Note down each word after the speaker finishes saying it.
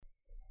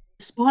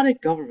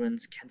Despotic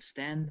governments can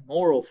stand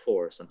moral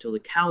force until the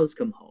cows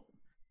come home.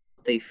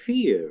 What they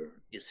fear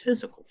is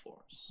physical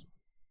force.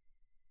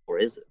 Or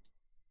is it?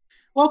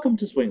 Welcome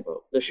to Swing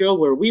Vote, the show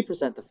where we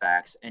present the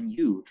facts and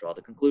you draw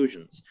the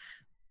conclusions.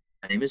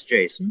 My name is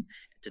Jason.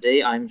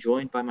 Today I'm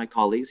joined by my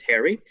colleagues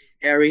Harry,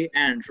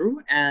 Andrew,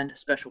 and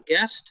special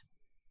guest,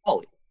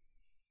 Holly.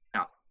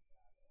 Now,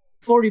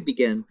 before we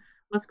begin,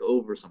 let's go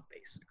over some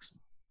basics.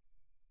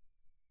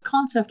 The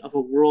concept of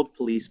a world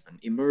policeman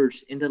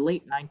emerged in the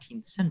late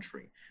 19th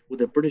century with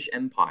the British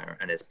Empire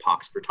and its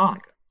Pax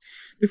Britannica.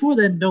 Before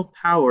then, no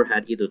power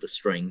had either the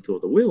strength or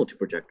the will to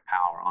project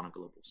power on a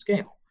global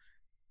scale.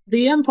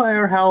 The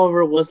empire,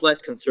 however, was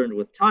less concerned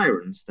with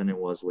tyrants than it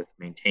was with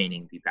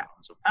maintaining the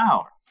balance of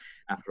power.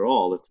 After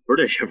all, if the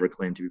British ever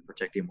claimed to be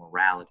protecting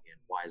morality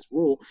and wise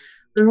rule,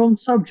 their own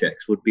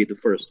subjects would be the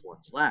first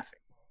ones laughing.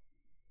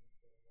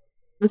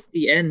 With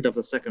the end of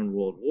the Second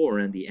World War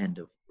and the end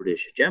of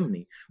British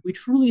hegemony, we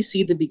truly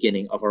see the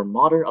beginning of our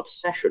modern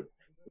obsession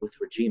with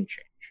regime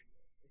change.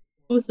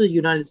 Both the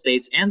United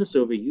States and the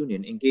Soviet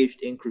Union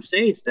engaged in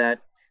crusades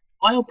that,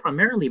 while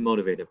primarily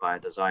motivated by a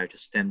desire to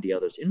stem the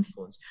other's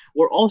influence,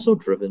 were also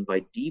driven by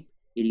deep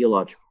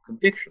ideological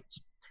convictions.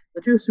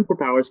 The two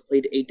superpowers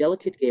played a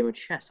delicate game of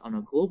chess on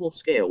a global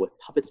scale with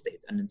puppet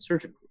states and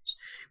insurgent groups.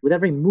 With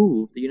every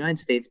move, the United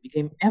States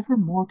became ever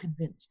more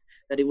convinced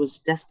that it was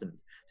destined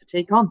to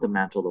take on the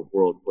mantle of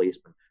world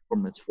policeman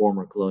from its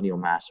former colonial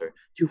master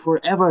to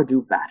forever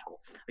do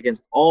battle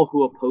against all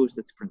who opposed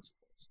its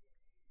principles.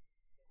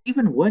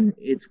 Even when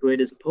its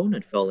greatest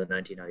opponent fell in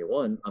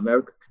 1991,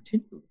 America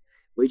continued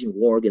waging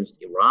war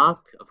against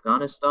Iraq,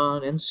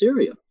 Afghanistan, and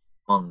Syria,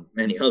 among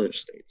many other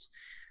states.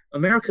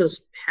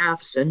 America's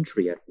half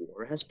century at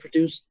war has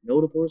produced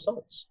notable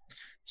results.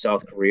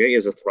 South Korea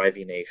is a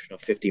thriving nation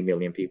of 50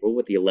 million people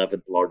with the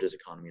 11th largest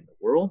economy in the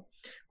world.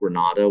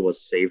 Grenada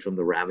was saved from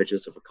the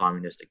ravages of a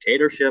communist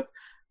dictatorship.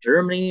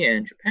 Germany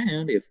and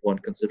Japan, if one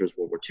considers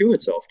World War II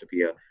itself to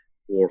be a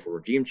war for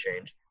regime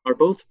change, are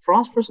both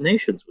prosperous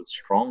nations with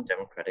strong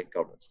democratic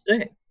governments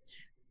today.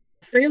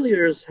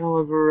 Failures,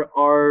 however,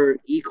 are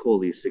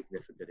equally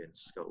significant in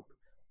scope.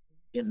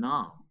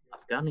 Vietnam,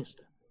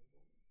 Afghanistan,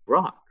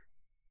 Iraq.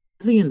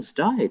 Millions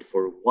died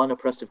for one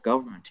oppressive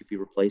government to be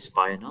replaced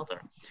by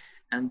another,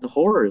 and the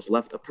horrors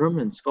left a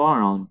permanent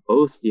scar on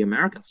both the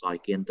American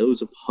psyche and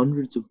those of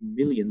hundreds of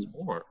millions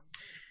more.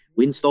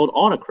 We installed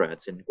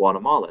autocrats in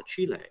Guatemala,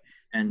 Chile,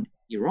 and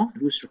Iran,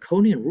 whose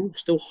draconian rule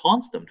still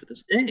haunts them to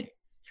this day.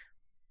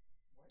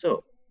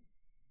 So,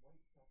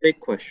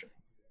 big question.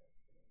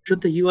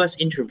 Should the US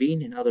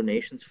intervene in other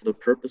nations for the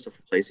purpose of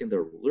replacing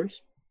their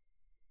rulers?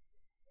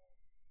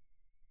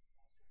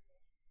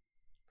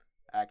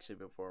 Actually,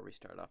 before we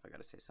start off, I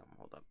gotta say something.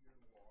 Hold up.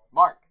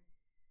 Mark,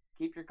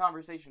 keep your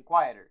conversation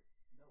quieter.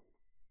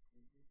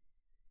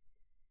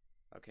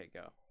 Okay,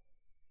 go.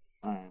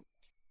 Alright.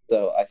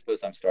 So I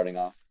suppose I'm starting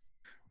off.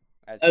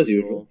 As As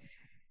usual. usual.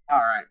 All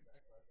right.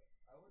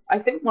 I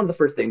think one of the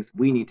first things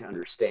we need to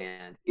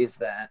understand is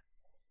that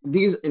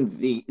these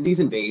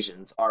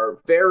invasions are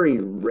very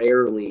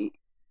rarely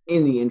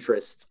in the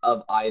interests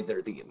of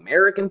either the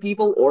American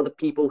people or the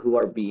people who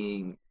are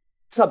being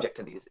subject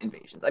to these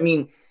invasions. I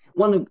mean,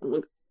 one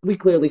we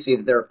clearly see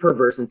that there are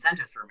perverse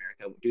incentives for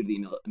America due to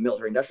the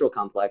military-industrial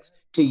complex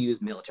to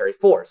use military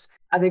force.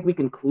 I think we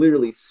can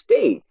clearly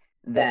state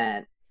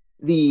that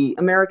the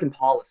American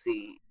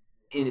policy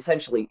in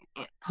essentially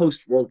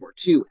post World War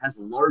II has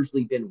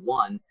largely been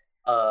one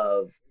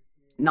of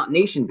not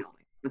nation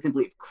building, but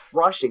simply of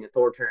crushing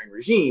authoritarian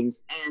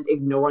regimes and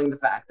ignoring the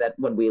fact that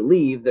when we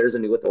leave, there's a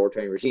new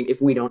authoritarian regime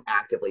if we don't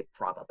actively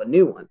prop up a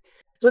new one.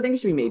 So I think it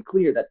should be made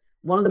clear that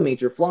one of the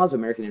major flaws of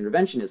American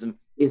interventionism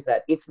is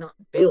that it's not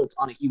built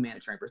on a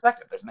humanitarian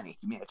perspective. There's many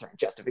humanitarian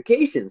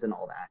justifications and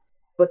all that.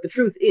 But the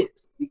truth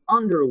is, the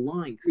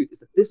underlying truth is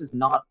that this is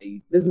not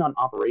an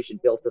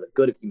operation built for the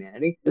good of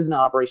humanity. This is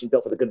not an operation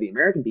built for the good of the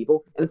American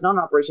people, and it's not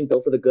an operation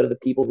built for the good of the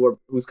people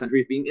whose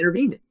country is being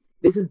intervened in.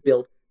 This is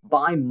built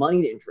by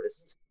moneyed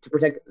interests to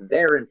protect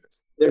their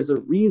interests. There's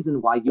a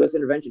reason why U.S.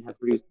 intervention has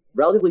produced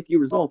relatively few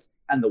results,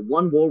 and the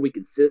one war we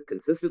can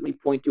consistently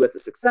point to as a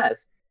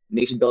success,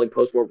 nation building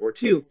post World War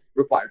II,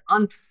 required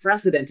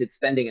unprecedented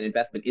spending and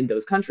investment in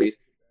those countries,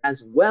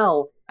 as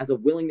well as a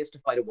willingness to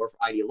fight a war for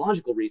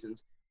ideological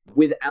reasons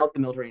without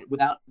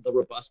the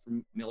robust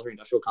military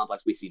industrial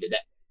complex we see today.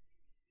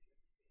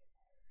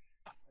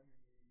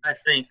 I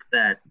think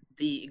that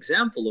the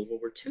example of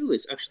World War II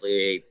is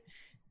actually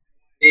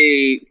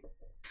a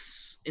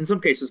in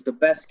some cases the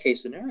best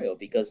case scenario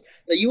because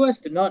the US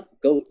did not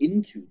go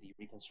into the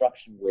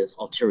reconstruction with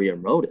ulterior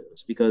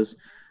motives because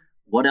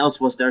what else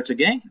was there to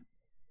gain?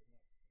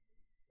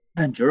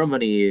 And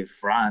Germany,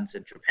 France,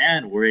 and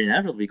Japan were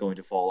inevitably going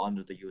to fall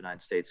under the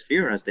United States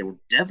fear as they were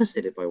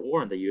devastated by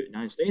war, and the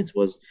United States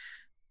was,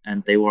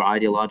 and they were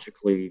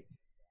ideologically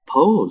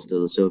opposed to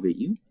the Soviet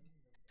Union.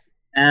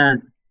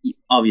 And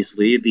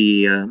obviously,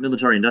 the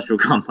military industrial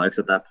complex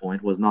at that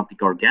point was not the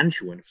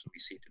gargantuan we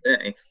see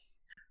today.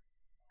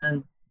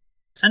 And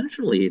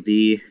essentially,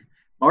 the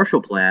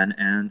Marshall Plan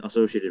and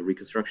associated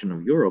reconstruction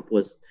of Europe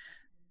was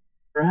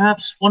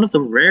Perhaps one of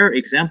the rare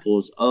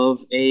examples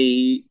of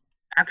a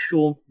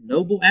actual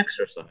noble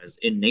exercise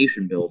in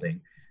nation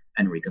building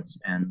and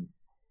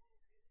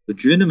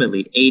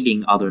legitimately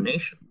aiding other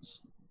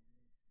nations.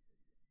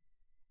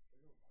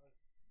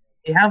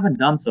 They haven't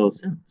done so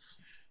since.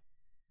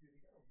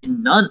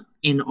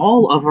 In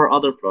all of our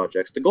other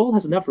projects, the goal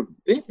has never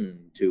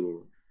been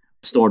to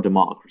restore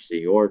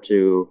democracy or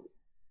to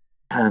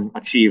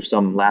achieve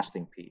some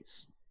lasting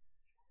peace.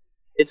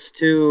 It's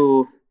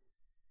to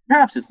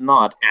perhaps it's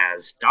not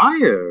as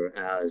dire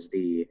as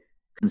the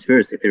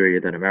conspiracy theory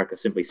that America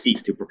simply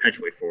seeks to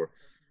perpetuate for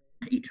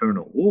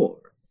eternal war.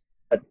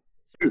 But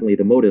certainly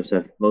the motives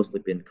have mostly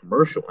been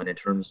commercial and in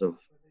terms of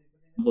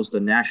almost a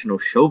national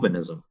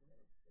chauvinism.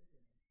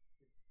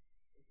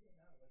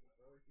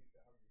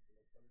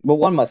 But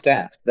one must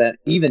ask that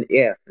even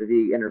if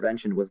the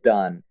intervention was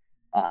done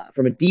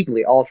from a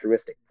deeply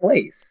altruistic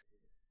place,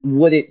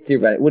 would it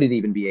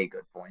even be a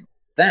good point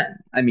then?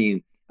 I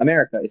mean,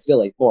 America is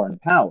still a foreign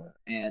power,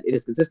 and it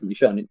has consistently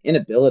shown an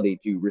inability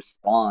to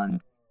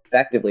respond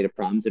effectively to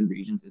problems in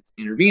regions it's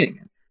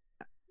intervening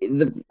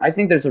in. I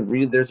think there's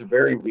a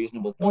very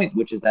reasonable point,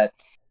 which is that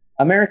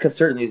America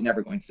certainly is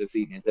never going to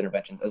succeed in its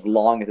interventions as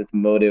long as its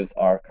motives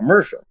are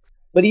commercial.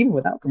 But even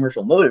without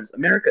commercial motives,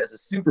 America is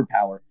a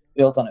superpower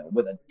built on it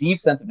with a deep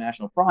sense of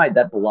national pride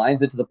that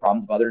blinds it to the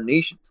problems of other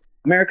nations.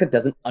 America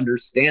doesn't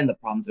understand the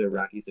problems of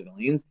Iraqi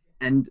civilians,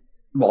 and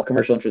while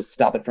commercial interests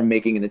stop it from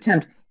making an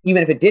attempt,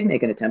 even if it did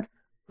make an attempt,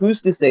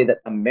 who's to say that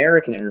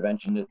American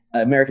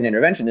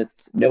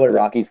interventionists know what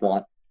Iraqis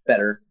want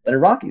better than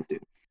Iraqis do?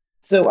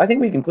 So I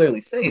think we can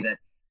clearly say that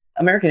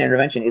American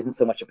intervention isn't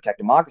so much to protect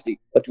democracy,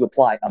 but to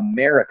apply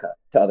America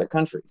to other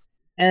countries.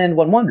 And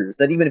one wonders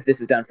that even if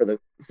this is done for the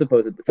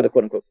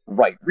quote unquote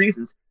right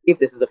reasons, if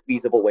this is a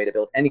feasible way to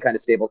build any kind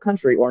of stable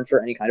country or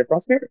ensure any kind of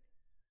prosperity.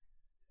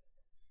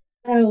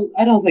 Well,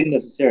 I don't think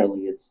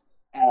necessarily it's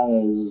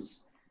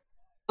as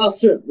well.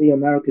 Certainly,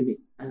 American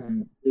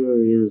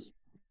there is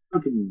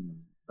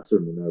American, a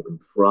certain American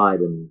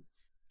pride and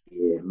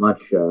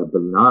much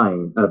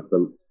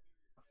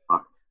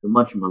the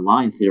much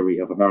maligned theory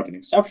of American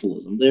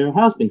exceptionalism. There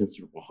has been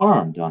considerable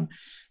harm done,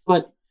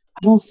 but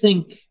I don't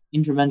think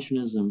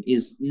interventionism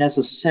is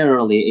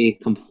necessarily a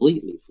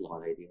completely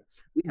flawed idea.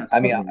 We have I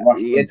mean, certainly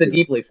rushed it's a into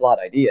deeply flawed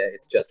idea.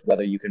 It's just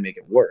whether you can make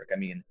it work. I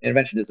mean,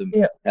 interventionism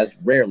yeah. has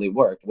rarely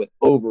worked with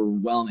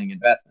overwhelming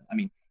investment. I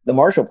mean, the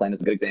Marshall Plan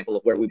is a good example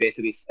of where we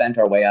basically spent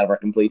our way out of our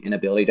complete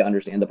inability to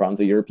understand the problems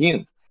of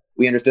Europeans.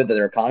 We understood that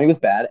their economy was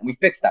bad, and we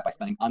fixed that by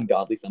spending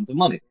ungodly sums of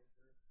money.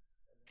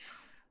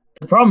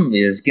 The problem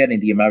is getting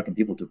the American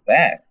people to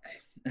back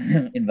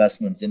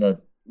investments in a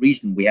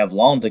region we have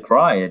long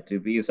decried to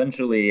be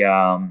essentially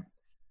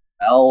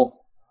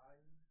well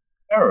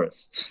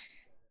terrorists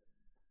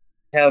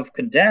have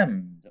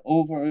condemned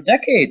over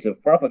decades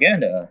of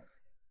propaganda.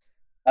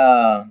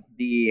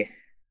 The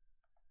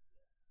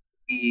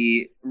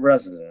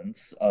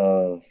residents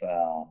of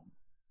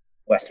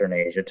Western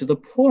Asia to the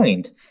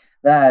point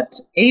that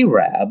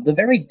Arab, the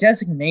very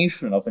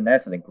designation of an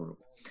ethnic group,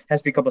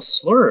 has become a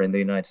slur in the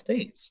United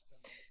States.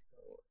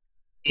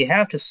 You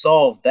have to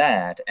solve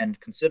that and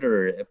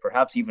consider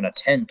perhaps even a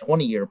 10,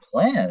 20-year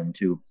plan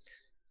to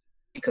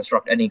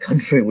reconstruct any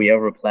country we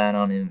ever plan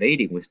on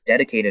invading with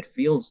dedicated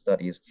field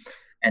studies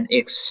and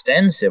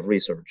extensive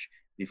research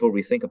before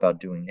we think about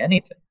doing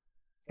anything.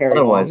 Harry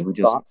Otherwise, Long, we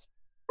just thoughts?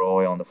 throw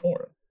away on the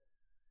floor.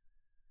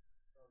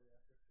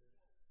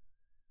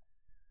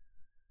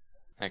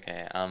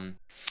 Okay.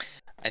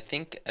 I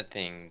think a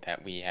thing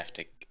that we have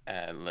to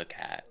look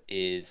at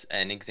is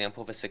an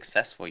example of a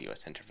successful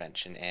U.S.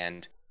 intervention.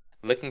 And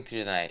looking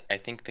through that, I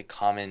think the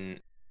common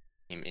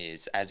theme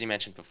is, as you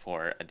mentioned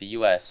before, the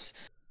U.S.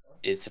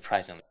 is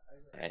surprisingly,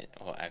 right?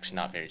 Well, actually,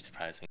 not very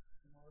surprisingly,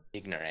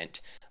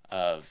 ignorant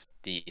of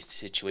the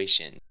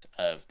situations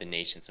of the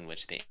nations in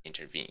which they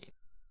intervene.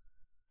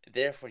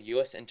 Therefore,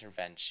 U.S.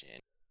 intervention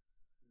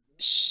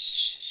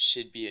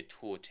should be a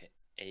tool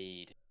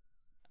aid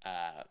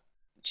uh,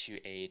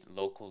 to aid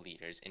local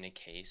leaders in a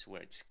case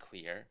where it's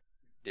clear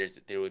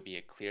there would be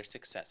a clear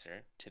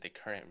successor to the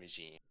current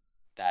regime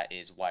that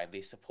is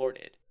widely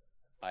supported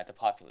by the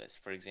populace.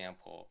 For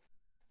example,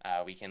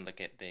 we can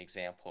look at the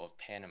example of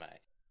Panama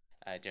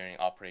during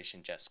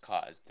Operation Just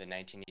Cause. The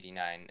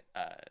 1989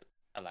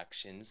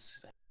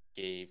 elections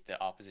gave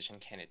the opposition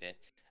candidate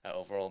an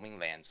overwhelming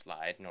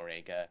landslide.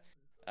 Noriega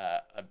uh,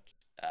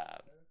 uh,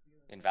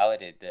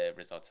 invalidated the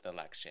results of the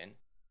election,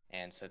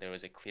 and so there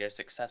was a clear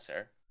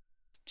successor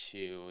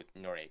to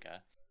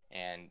Noriega,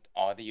 and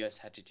all the U.S.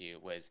 had to do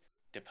was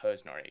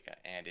depose Noriega,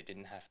 and it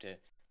didn't have to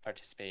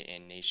participate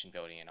in nation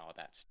building and all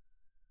that stuff.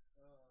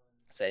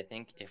 So I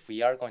think if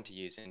we are going to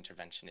use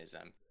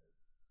interventionism,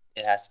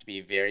 it has to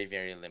be very,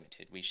 very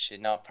limited. We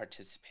should not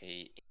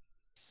participate in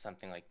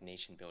something like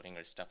nation building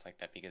or stuff like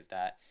that because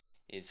that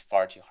is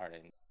far too hard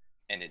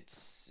and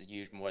it's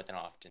used more than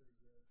often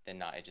than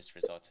not. It just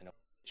results in a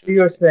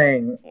You're situation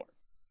saying before.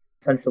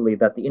 essentially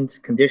that the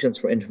conditions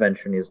for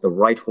intervention is the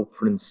rightful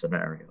prince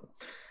scenario,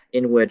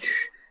 in which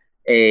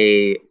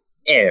a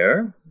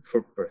heir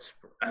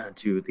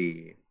to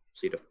the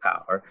seat of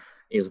power,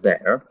 is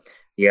there.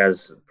 He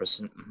has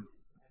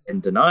been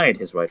denied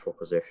his rightful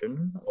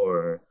position,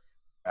 or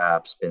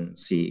perhaps been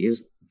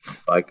seized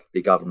by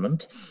the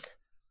government.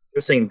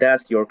 You're saying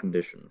that's your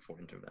condition for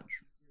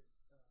intervention.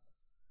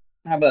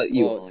 How about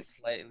you, Well, Ollie?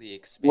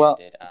 slightly Well,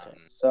 expanded. okay.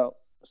 So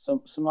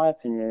my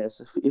opinion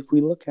is if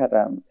we look at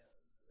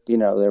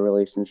their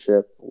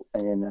relationship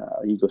in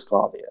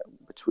Yugoslavia,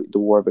 between the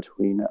war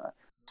between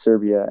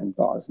Serbia and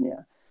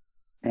Bosnia,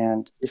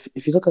 and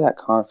if you look at that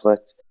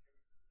conflict,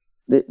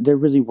 there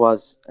really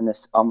was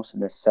almost a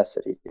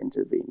necessity to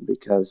intervene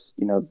because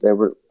there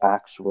were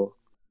actual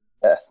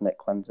ethnic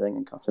cleansing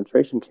and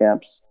concentration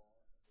camps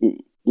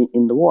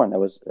in the war, and that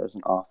was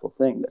an awful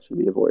thing that should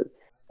be avoided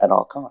at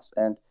all costs.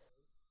 And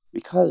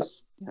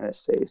because the United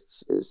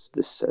States is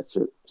this such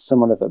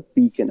somewhat of a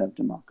beacon of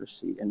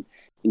democracy and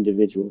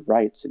individual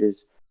rights, it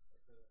is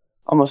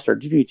almost our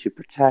duty to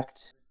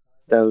protect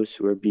those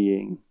who are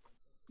being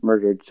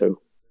murdered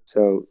so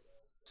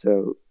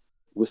so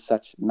with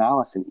such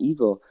malice and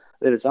evil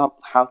that it's not.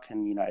 How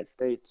can the United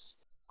States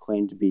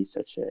claim to be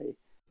such a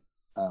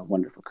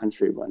wonderful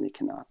country when it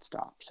cannot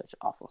stop such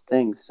awful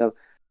things? So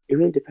it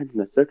really depends on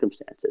the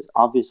circumstances.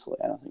 Obviously,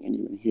 I don't think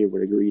anyone here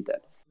would agree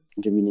that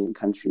intervening in a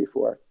country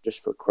for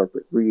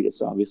corporate greed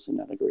is obviously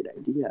not a great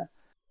idea.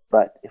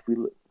 But if we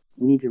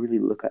need to really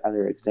look at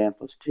other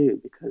examples too,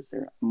 because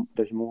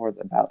there's more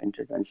about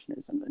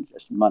interventionism than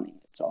just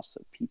money. It's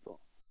also people.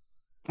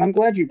 I'm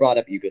glad you brought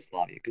up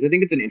Yugoslavia because I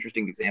think it's an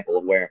interesting example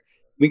of where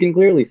we can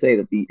clearly say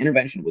that the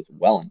intervention was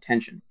well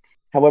intentioned.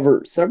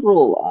 However,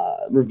 several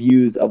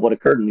reviews of what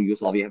occurred in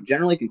Yugoslavia have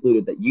generally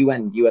concluded that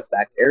UN US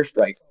backed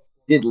airstrikes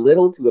did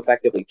little to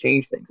effectively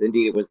change things.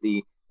 Indeed, it was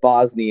the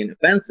Bosnian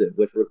offensive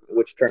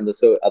which turned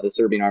the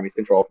Serbian army's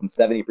control from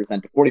 70%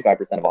 to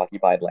 45% of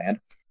occupied land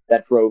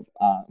that drove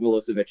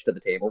Milosevic to the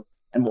table.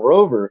 And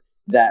moreover,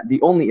 that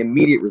the only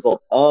immediate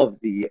result of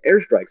the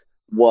airstrikes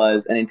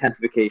was an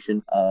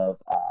intensification of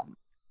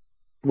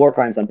war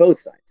crimes on both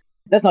sides.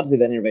 That's not to say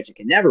that intervention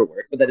can never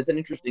work, but that it's an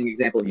interesting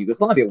example of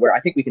Yugoslavia where I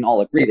think we can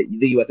all agree that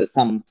the U.S. has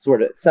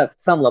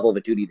some level of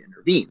a duty to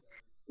intervene.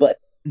 But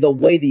the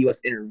way the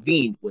U.S.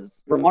 intervened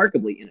was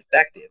remarkably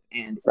ineffective,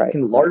 and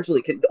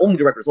the only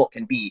direct result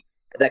can be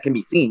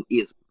seen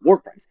is war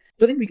crimes.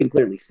 So I think we can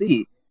clearly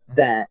see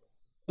that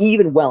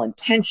even well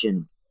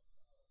intentioned,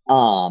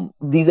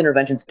 these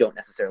interventions don't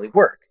necessarily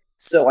work.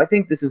 So I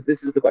think this is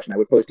the question I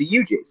would pose to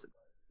you, Jason.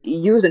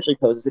 You essentially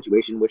pose a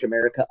situation in which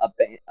America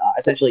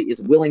essentially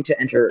is willing to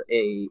enter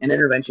an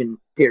intervention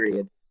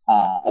period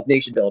of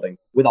nation building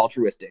with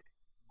altruistic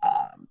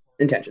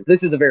intentions.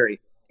 This is a very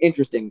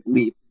interesting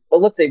leap, but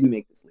let's say we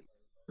make this leap.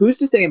 Who's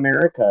to say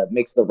America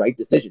makes the right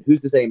decision?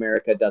 Who's to say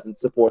America doesn't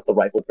support the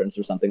rifle prince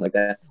or something like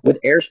that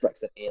with airstrikes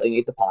that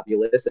alienate the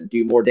populace and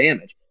do more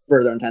damage,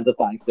 further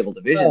intensifying civil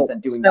divisions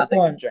and doing nothing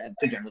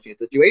to generally change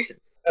the situation?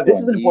 This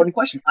is an important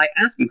question. I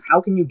ask you, how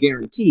can you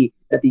guarantee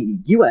that the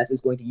U.S. is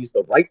going to use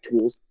the right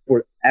tools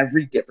for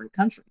every different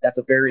country? That's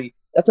a big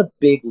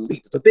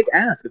leap. It's a big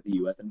ask of the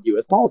U.S. and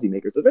U.S.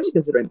 policymakers, especially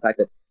considering the fact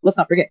that, let's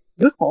not forget,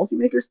 U.S.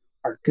 policymakers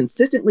are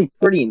consistently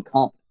pretty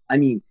incompetent. I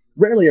mean,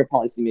 rarely are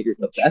policymakers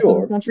the best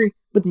in the country,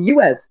 but the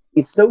U.S.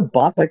 is so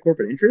bought by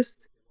corporate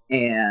interests,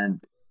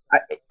 and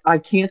I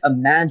can't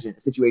imagine a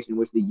situation in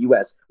which the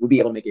U.S. would be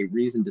able to make a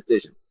reasoned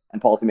decision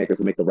and policymakers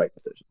would make the right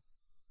decision.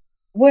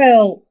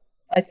 Well,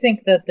 I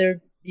think that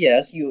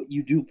yes,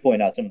 you do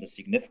point out some of the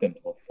significant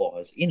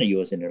flaws in a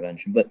U.S.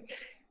 intervention, but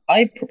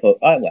I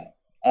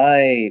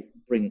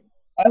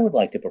would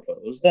like to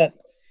propose that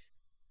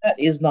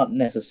is not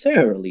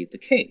necessarily the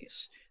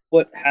case.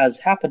 What has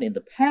happened in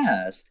the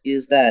past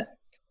is that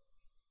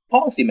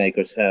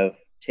policymakers have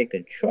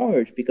taken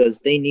charge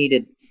because they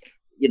needed,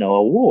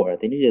 a war.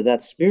 They needed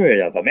that spirit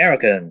of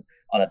America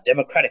on a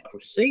democratic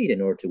crusade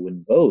in order to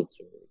win votes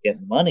or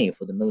get money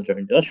for the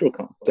military-industrial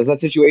complex. Does that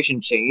situation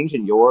change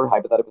in your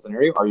hypothetical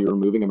scenario? Are you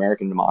removing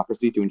American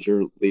democracy to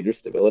ensure leader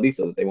stability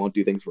so that they won't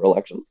do things for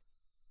elections?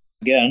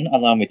 Again,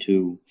 allow me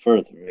to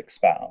further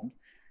expound.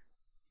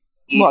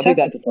 Well, I think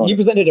that you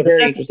presented a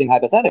very interesting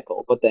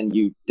hypothetical, but then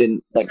you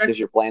didn't. Does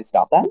your plan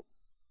stop that?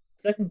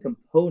 Second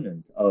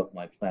component of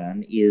my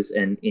plan is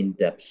an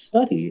in-depth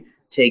study,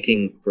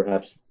 taking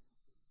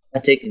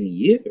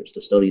years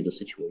to study the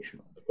situation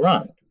on the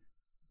ground.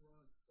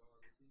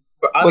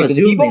 Do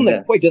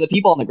the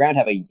people on the ground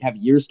have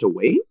years to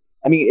wait?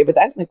 I mean, if it's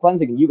ethnic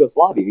cleansing in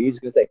Yugoslavia, you're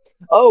just going to say,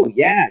 oh,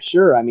 yeah,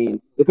 sure. I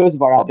mean, the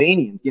Kosovar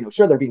Albanians,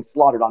 sure, they're being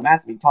slaughtered en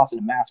masse, being tossed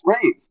into mass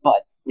graves.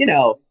 But, in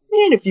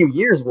a few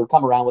years, we'll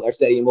come around with our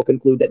study and we'll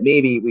conclude that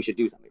maybe we should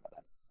do something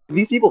about that.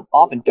 These people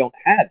often don't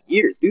have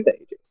years, do they,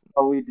 Jason?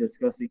 Are we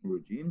discussing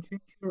regime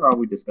change or are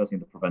we discussing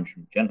the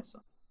prevention of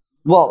genocide?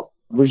 Well,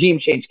 regime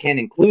change can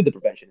include the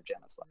prevention of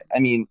genocide. I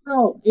mean,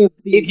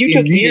 if you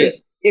took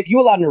years, if you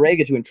allowed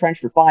Noriega to entrench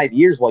for 5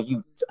 years while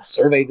you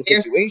surveyed the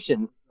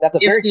situation, that's a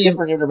very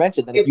different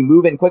intervention than if you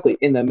move in quickly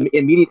in the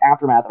immediate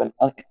aftermath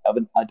of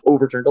an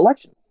overturned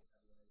election.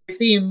 If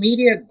the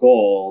immediate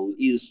goal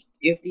is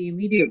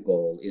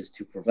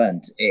to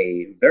prevent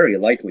a very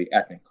likely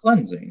ethnic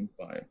cleansing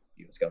by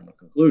U.S. government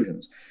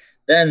conclusions,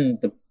 then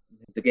the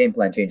the game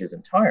plan changes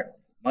entirely.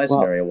 My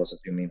scenario was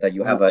assuming that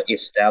you have an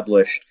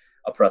established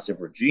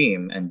oppressive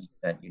regime and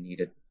that you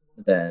needed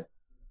that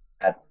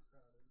had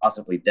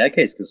possibly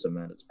decades to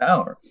cement its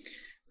power.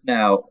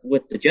 Now,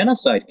 with the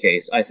genocide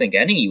case, I think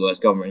any U.S.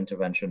 government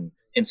intervention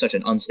in such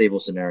an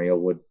unstable scenario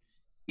would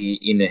be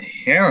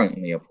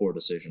inherently a poor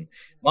decision.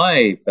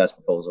 My best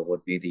proposal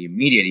would be the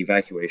immediate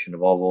evacuation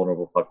of all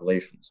vulnerable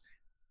populations.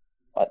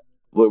 But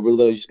we're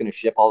literally just going to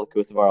ship all the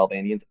Kosovar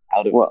Albanians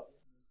out of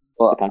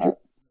the country.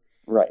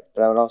 Right,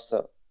 but I would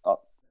also,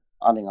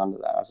 adding on to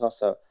that, I was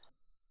also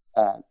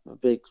a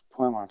big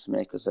point I wanted to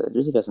make is that it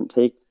really doesn't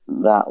take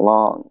that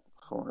long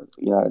for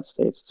the United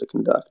States to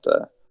conduct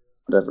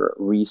whatever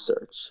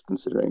research,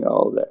 considering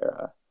all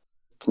their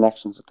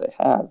connections that they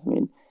have. I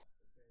mean,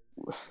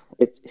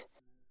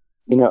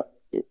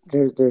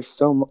 there's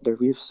so much.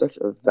 We have such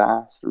a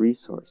vast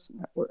resource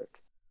network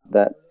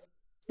that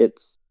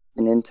it's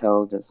an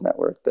intelligence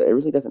network that it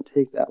really doesn't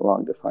take that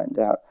long to find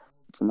out.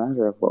 It's a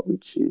matter of what we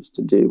choose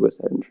to do with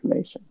that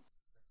information.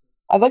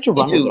 I'd like to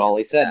run with what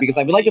Ollie said because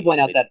I would like to point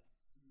out that,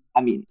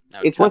 I mean,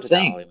 it's worth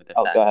saying.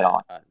 Oh, go ahead,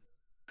 Ollie.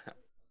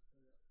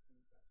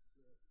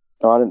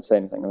 No, I didn't say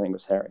anything. I think it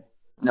was Harry.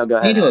 No, go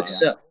ahead.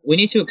 We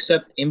need to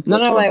accept input.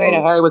 No, wait.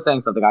 Harry was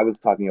saying something. I was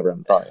talking over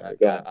him. Sorry. I'll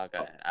go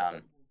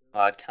ahead.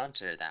 I'd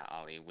counter that,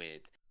 Ollie,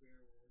 with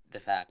the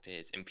fact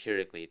is,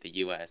 empirically, the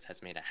U.S.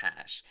 has made a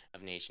hash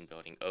of nation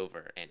building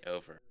over and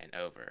over and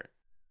over.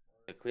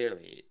 So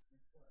clearly,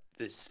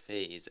 this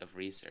phase of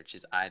research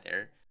is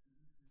either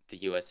the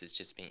U.S. is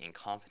just being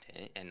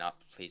incompetent and not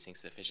placing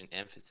sufficient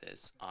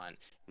emphasis on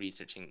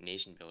researching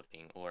nation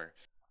building, or,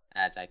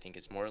 as I think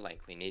is more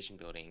likely, nation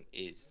building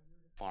is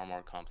far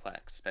more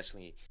complex,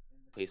 especially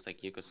a place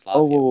like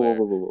Yugoslavia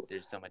where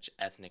there's so much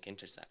ethnic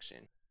intersection.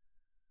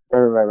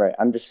 Right.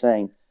 I'm just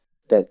saying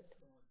that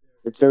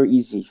it's very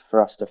easy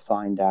for us to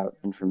find out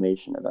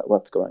information about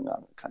what's going on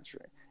in the country.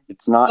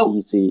 It's not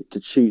easy to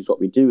choose what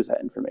we do with that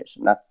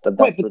information. That's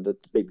where the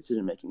big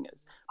decision making is.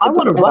 I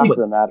want to run with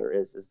the matter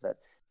is that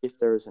if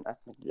there is an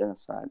ethnic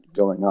genocide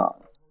going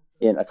on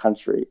in a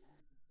country,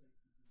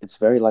 it's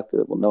very likely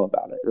that we'll know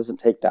about it. It doesn't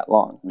take that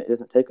long. It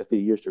doesn't take a few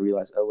years to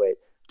realize, oh wait,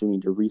 do we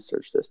need to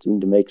research this? Do we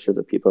need to make sure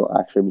that people are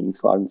actually being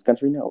slaughtered in this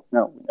country? No,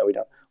 we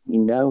don't. We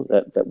know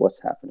that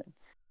what's happening,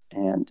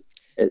 and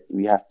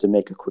we have to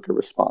make a quicker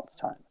response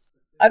time.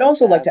 I'd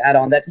also like to add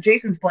on that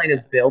Jason's plan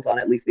is built on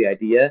at least the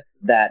idea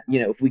that,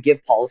 if we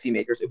give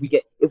policymakers, if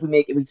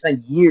we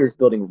spend years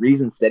building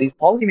reasoned studies,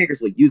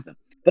 policymakers will use them.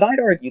 But I'd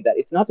argue that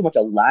it's not so much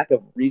a lack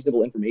of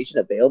reasonable information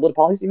available to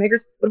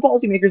policymakers, but a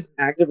policymakers'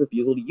 active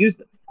refusal to use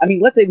them. I mean,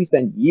 let's say we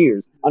spend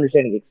years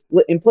understanding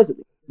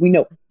implicitly. We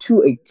know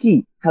to a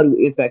T how to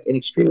effect an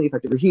extremely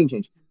effective regime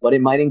change, but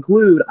it might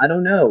include, I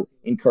don't know,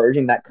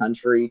 encouraging that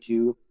country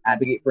to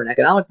advocate for an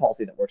economic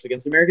policy that works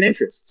against American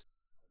interests.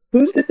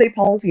 Who's to say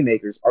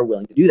policymakers are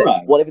willing to do that?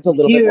 Right. What if it's a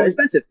little bit more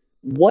expensive?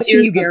 What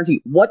can you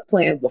guarantee? What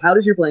plan? How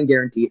does your plan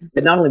guarantee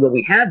that not only will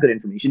we have good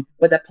information,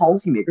 but that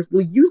policymakers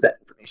will use that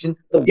information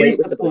the way it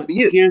was supposed to be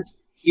used?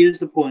 Here's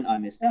the point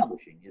I'm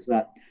establishing, is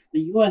that the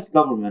U.S.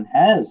 government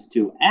has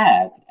to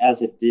act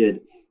as it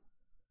did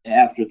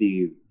after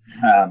the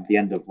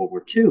end of World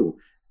War II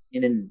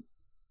in an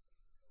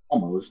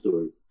almost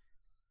or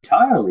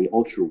entirely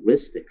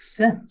altruistic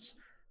sense,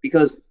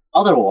 because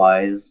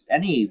otherwise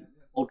any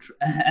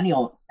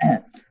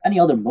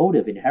other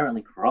motive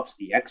inherently corrupts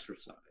the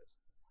exercise.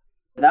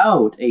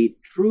 Without a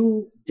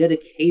true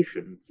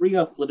dedication, free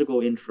of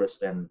political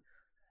interest and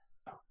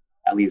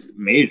at least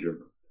major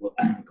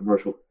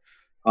commercial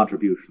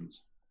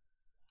contributions,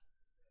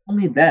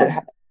 only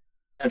then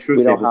a true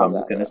stable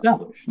government can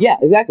establish. Yeah,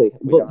 exactly.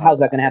 But how's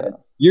that going to happen?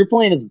 Your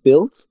plan is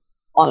built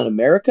on an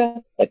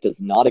America that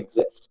does not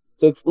exist.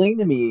 So explain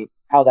to me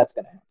how that's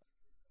going to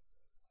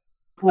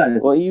happen.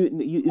 Well, you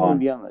even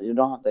beyond that, you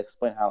don't have to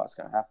explain how that's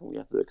going to happen. We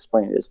have to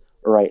explain is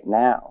right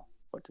now,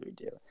 what do we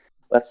do?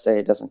 Let's say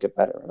it doesn't get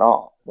better at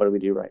all. What do we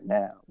do right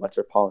now? What's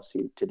our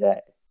policy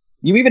today?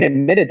 You even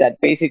admitted that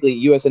basically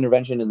U.S.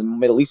 intervention in the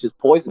Middle East is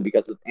poisoned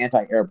because of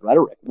anti-Arab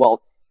rhetoric.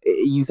 Well,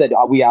 you said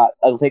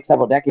it'll take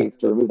several decades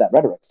to remove that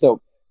rhetoric. So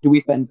do we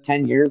spend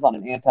 10 years on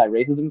an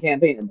anti-racism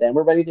campaign and then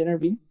we're ready to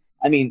intervene?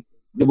 I mean,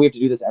 do we have to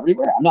do this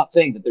everywhere? I'm not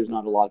saying that there's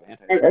not a lot of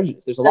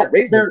anti-prejudice. There's a lot of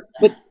racism.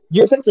 But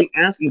you're essentially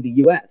asking the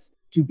U.S.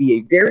 to be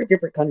a very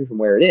different country from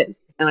where it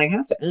is. And I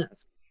have to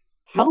ask,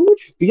 how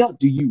much fiat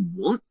do you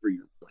want for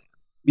your plan?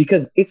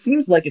 Because it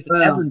seems like it's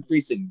an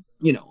ever-increasing,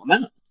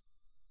 amount.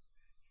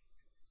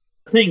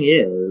 The thing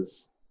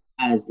is,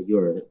 as the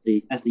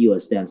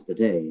U.S. stands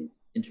today,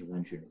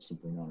 intervention is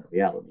simply not a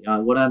reality.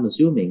 What I'm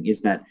assuming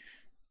is that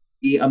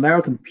the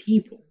American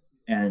people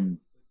and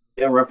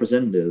their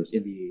representatives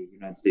in the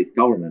United States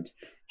government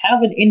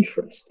have an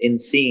interest in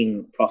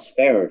seeing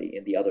prosperity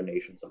in the other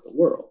nations of the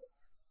world.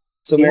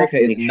 So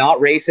America is not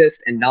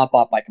racist and not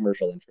bought by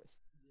commercial interests.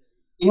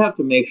 You have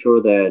to make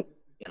sure that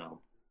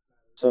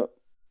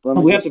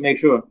we have to make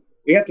sure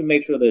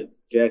that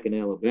Jack in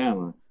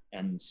Alabama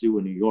and Sue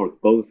in New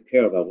York both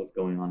care about what's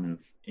going on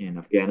in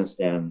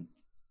Afghanistan,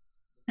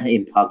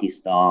 in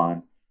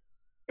Pakistan,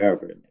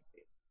 wherever it may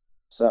be.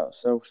 So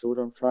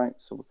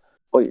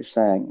what you're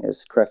saying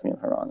is, correct me if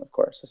I'm wrong, of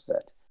course, is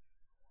that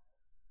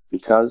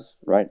because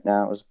right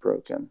now is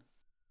broken,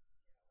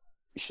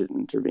 we should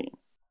intervene.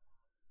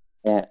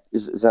 And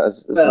Well, is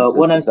that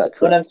what I'm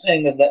correct?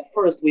 saying is that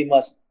first we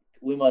must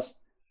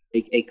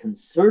make a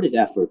concerted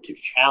effort to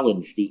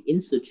challenge the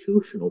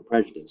institutional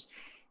prejudice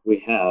we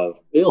have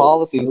built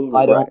Policies. over. I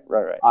Right, don't.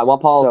 right, right. I want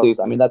So policies.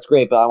 I mean, that's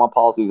great, but I want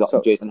policies,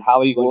 so Jason. How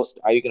are you going to?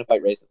 well, Are you going to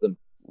fight racism?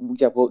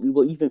 yeah, well,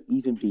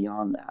 even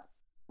beyond that,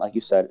 like you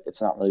said,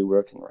 it's not really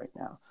working right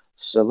now.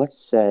 So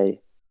let's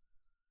say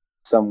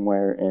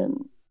somewhere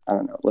in, I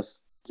don't know, let's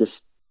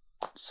just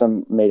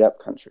some made up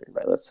country,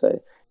 right? Let's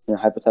say in a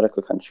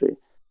hypothetical country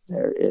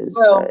there is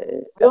Well, a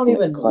we don't ethnic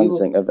even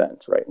cleansing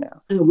event right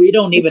now we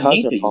don't even because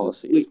need our to use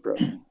policy is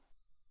broken.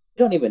 we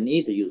don't even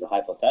need to use a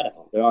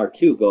hypothetical. There are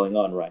two going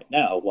on right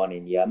now, one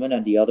in Yemen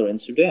and the other in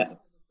Sudan.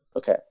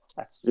 Okay,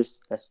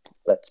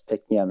 let's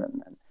pick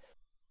Yemen then.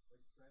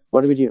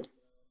 What do we do?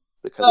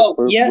 Because if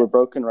Oh yeah. we're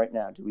broken right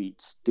now, do we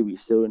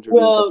still intervene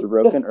because Well,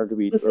 we're broken, or do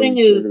we the or thing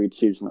or do is, we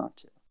choose not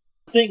to?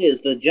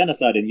 the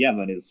genocide in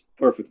Yemen is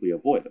perfectly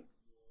avoidable.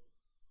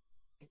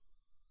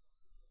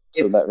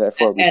 So If that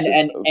therefore we should avoid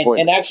and it,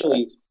 correct?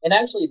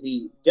 actually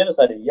the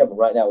genocide in Yemen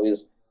right now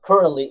is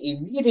currently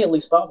immediately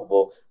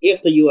stoppable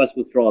if the U.S.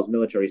 withdraws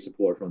military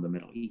support from the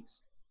Middle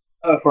East,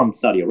 from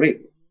Saudi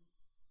Arabia.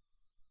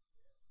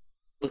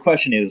 The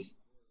question is,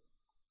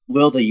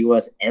 will the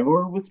U.S.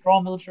 ever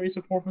withdraw military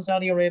support from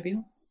Saudi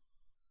Arabia?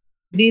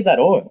 We need that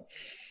oil.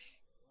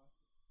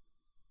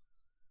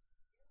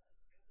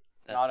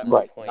 That's Not another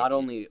Right. point. not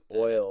only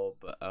oil,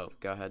 but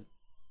go ahead.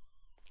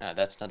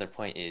 That's another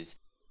point is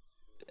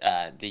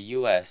the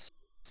U.S.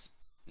 is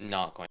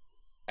not going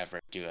to ever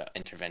do an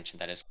intervention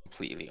that is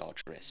completely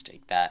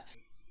altruistic. That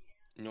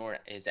nor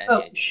is any Oh,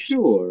 intervention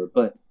sure,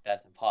 but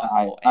that's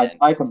impossible. And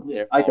I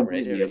therefore, I'll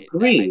completely reiterate that I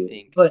agree.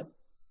 think But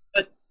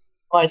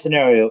my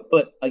scenario.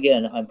 But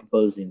again, I'm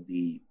proposing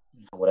the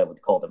what I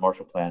would call the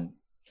Marshall Plan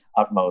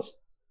utmost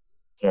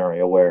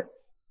scenario where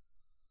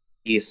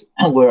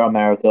where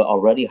America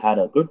already had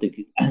a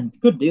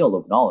good deal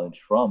of knowledge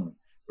from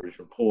British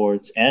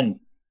reports and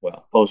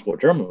well post-war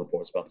German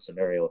reports about the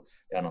scenario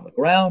down on the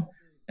ground,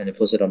 an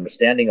implicit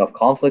understanding of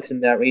conflicts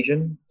in that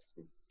region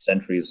through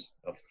centuries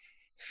of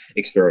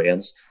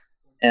experience,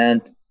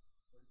 and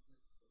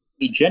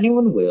a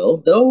genuine will,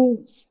 though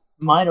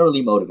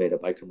minorly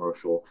motivated by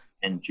commercial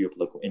and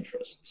geopolitical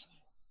interests.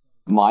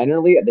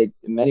 Minorly,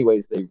 in many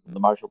ways, the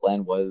Marshall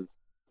Plan was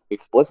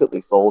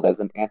explicitly sold as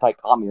an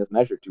anti-communist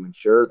measure to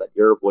ensure that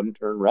Europe wouldn't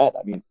turn red.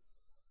 I mean,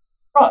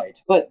 Right,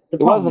 but the it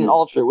problem wasn't is those,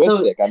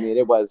 altruistic. I mean,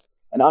 it was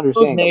an those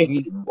understanding that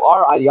nations.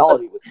 our But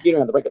ideology was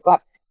teetering on the brink of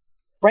collapse.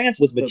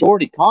 France was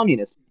majority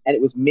communist, and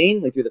it was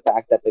mainly through the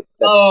fact that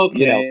okay,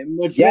 yes, this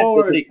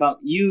majority. is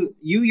You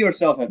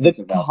yourself have the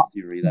disavowed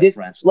the theory that this.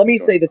 France was Let me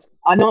say majority. this: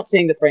 I'm not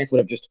saying that France would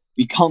have just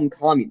become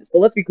communist, but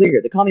let's be clear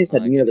here: the communists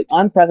had I can nearly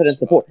unprecedented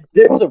support.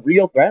 There was a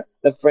real threat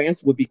that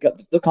France would become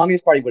the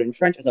Communist Party would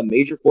entrench as a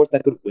major force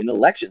that could win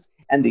elections,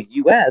 and the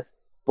U.S.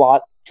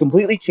 fought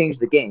completely changed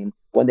the game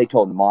when they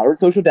told moderate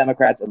social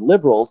democrats and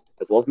liberals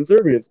as well as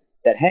conservatives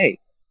that hey,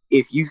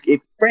 if you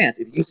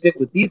stick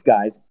with these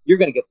guys, you're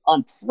going to get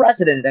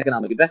unprecedented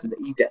economic investment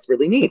that you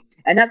desperately need.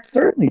 And that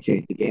certainly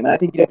changed the game. And I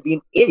think you'd have to be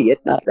an idiot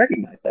not to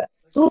recognize that.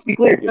 So let's be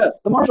clear here. Yeah,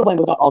 The Marshall Plan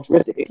was not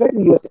altruistic. Expecting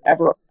the U.S. to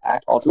ever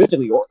act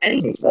altruistically, or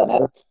any nation for that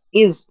matter,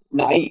 is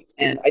naive.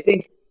 And I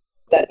think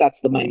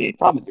that's the main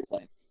problem with your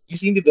plan. You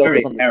seem to build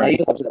this on this Harry. naive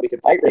assumption that we can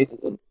fight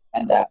racism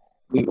and that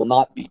we will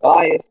not be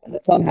biased and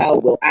that somehow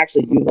we'll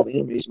actually use all the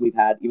information we've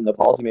had, even though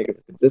policymakers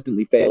have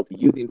consistently failed to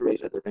use the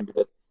information at their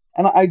fingertips.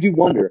 And I do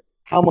wonder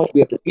how much we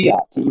have to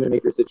fiat to even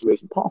make your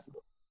situation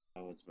possible.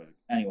 Oh, it's better.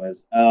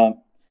 Anyways, I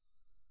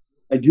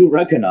do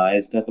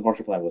recognize that the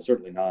Marshall Plan was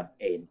certainly not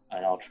an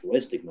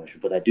altruistic measure,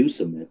 but I do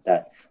submit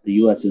that the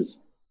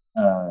U.S.'s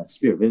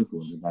sphere of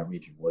influence in that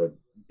region would have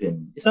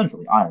been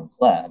essentially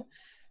ironclad,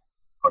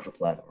 Marshall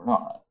Plan or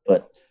not.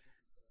 But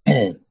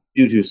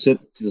due to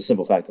the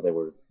simple fact that they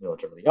were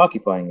militarily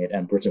occupying it,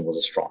 and Britain was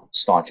a strong,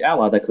 staunch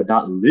ally that could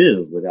not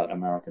live without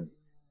American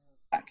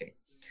backing.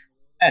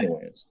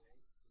 Anyways,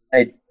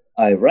 I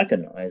I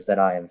recognize that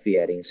I am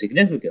fiating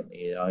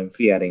significantly. I'm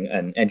fiating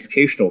an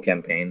educational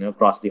campaign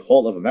across the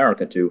whole of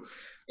America to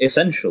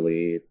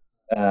essentially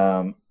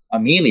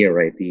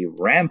ameliorate the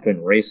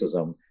rampant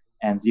racism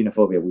and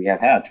xenophobia we have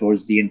had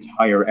towards the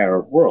entire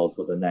Arab world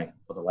for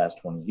the last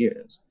 20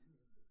 years.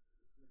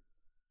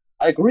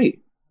 I agree.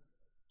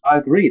 I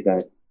agree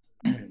that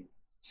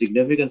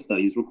significant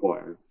studies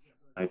required.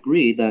 I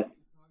agree that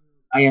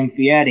I am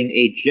fiating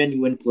a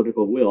genuine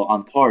political will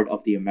on part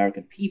of the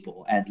American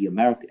people and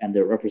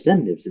their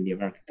representatives in the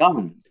American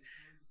government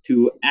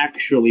to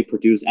actually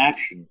produce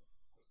action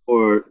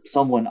for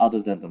someone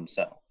other than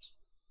themselves.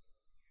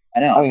 I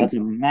I know mean, that's a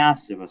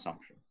massive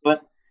assumption,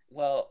 but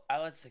well,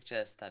 I would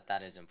suggest that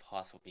that is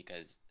impossible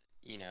because,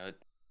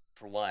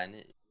 for one,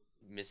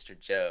 Mr.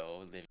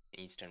 Joe living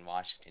in Eastern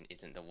Washington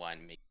isn't the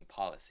one making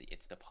policy.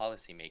 It's the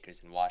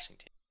policymakers in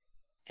Washington,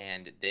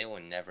 and they will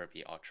never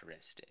be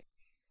altruistic.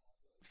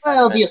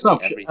 Well, the fundamentally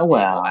assumption. every state will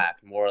Well,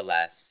 act more or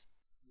less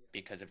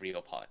because of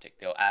realpolitik.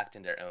 They'll act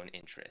in their own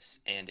interests,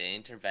 and an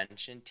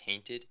intervention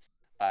tainted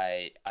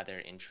by other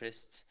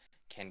interests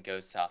can go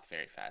south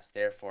very fast.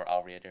 Therefore,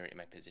 I'll reiterate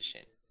my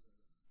position.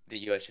 The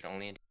U.S. should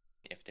only intervene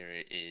if there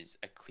is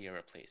a clear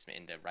replacement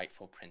in the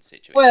rightful prince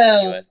situation. The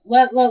well, U.S.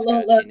 just goes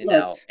in and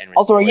out let's. and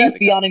Also, are restores you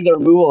the fianing government. the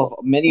removal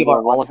of many of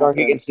our Well, what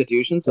oligarchic happens?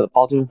 institutions so the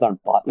politicians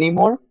aren't bought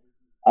anymore?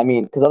 I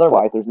mean, because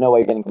otherwise there's no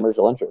way of getting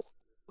commercial interest.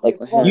 Like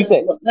Well, you say,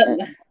 and,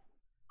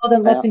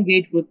 then let's and,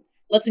 engage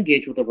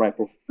with the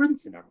rightful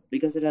prince scenario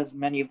because it has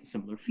many of the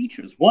similar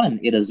features. One,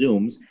 it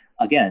assumes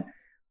again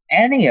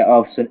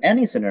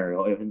any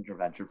scenario of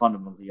intervention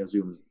fundamentally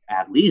assumes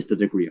at least a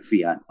degree of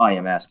fiat. I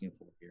am asking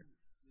for here,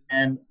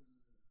 and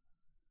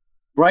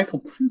rightful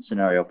prince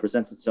scenario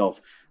presents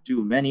itself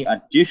to many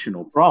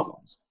additional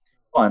problems.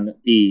 One,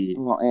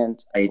 well,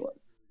 and I,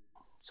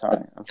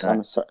 sorry,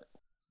 I'm sorry.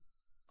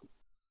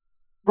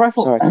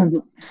 rifle.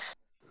 Sorry.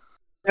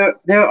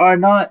 There are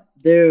not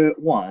there.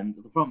 One,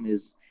 the problem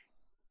is,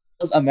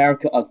 does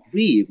America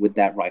agree with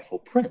that rightful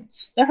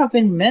prince? There have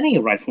been many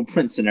rightful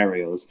prince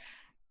scenarios,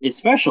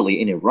 especially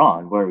in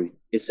Iran, where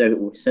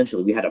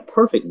essentially we had a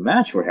perfect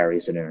match for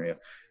Harry's scenario,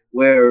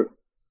 where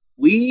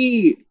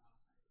we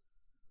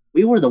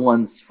we were the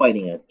ones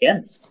fighting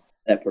against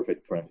that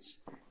perfect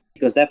prince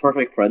because that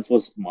perfect prince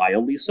was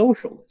mildly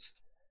socialist.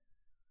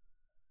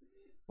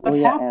 What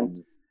Well, yeah, and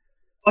happens?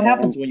 What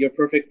happens and when your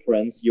perfect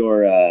prince,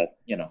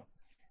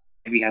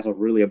 maybe he has a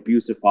really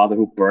abusive father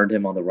who burned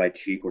him on the right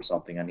cheek or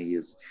something, and he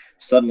is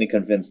suddenly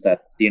convinced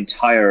that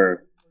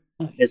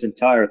his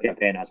entire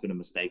campaign has been a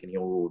mistake, and he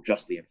will rule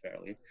justly and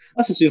fairly.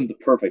 Let's assume the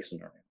perfect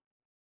scenario.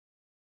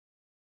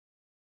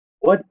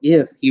 What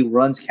if he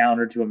runs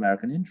counter to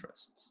American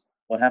interests?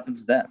 What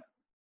happens then?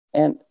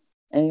 and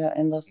yeah,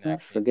 and let's In that not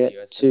case, the forget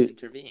U.S. doesn't to.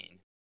 intervene.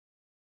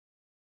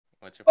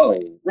 What's your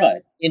point? Oh,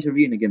 right,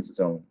 intervene against its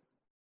own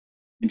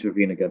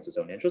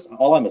interests.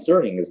 All I'm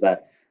asserting is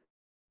that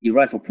the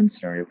rightful prince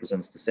scenario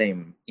presents the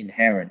same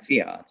inherent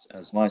fiats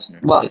as my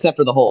scenario. well, except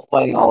for the whole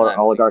fighting All I'm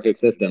oligarchic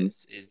suggesting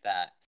system. is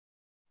that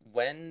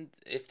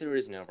if there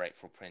is no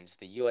rightful prince,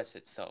 the U.S.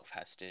 itself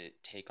has to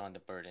take on the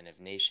burden of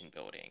nation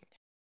building,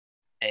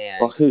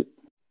 Well,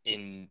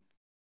 and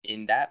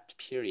in that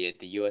period,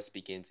 the U.S.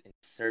 begins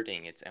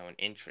inserting its own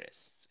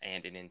interests,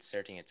 and in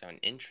inserting its own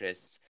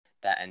interests,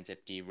 that ends up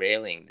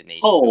derailing the nation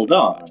Hold building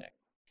on. project.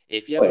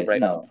 If you have a Wait,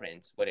 rightful no.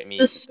 prince, what it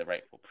means is This the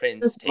rightful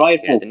prince this takes care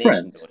rightful of the nation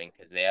prince. building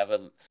because they have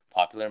a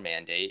popular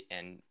mandate,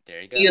 and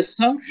there you go. The U.S.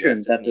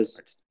 assumption doesn't need to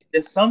participate. the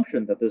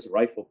assumption that this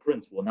rightful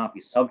prince will not be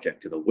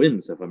subject to the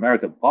winds of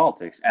American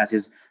politics as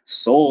his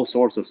sole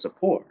source of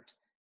support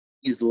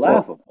is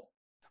laughable.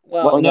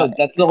 Well, yeah, no,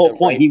 that's the whole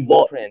point. He rightful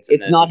won't. prince, and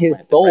It's that's the not his point.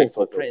 The soul rightful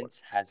source of support.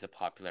 prince has the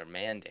popular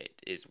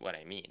mandate, is what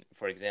I mean.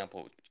 For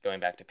example, going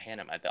back to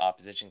Panama, the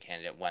opposition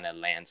candidate won a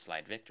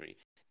landslide victory.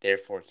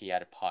 Therefore, he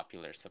had a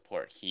popular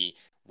support. He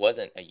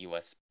wasn't a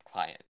U.S.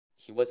 client.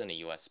 He wasn't a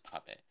U.S.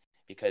 puppet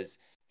because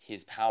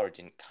his power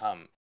didn't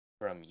come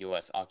from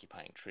U.S.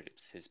 occupying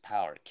troops. His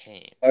power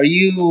came Are from a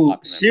you popular mandate,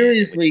 which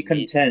seriously made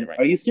him the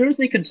Are you rightful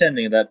seriously prince.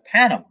 contending that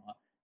Panama,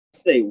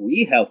 state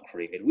we helped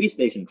create, we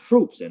stationed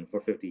troops in for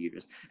 50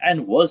 years,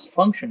 and was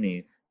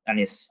functioning and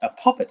is a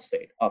puppet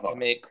state of To ours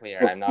make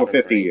clear, I'm not for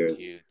 50 referring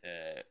years?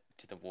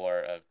 to the War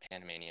of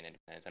Panamanian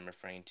Independence. I'm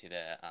referring to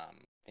the I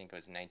think it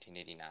was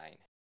 1989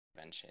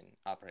 convention,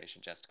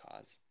 Operation Just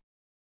Cause.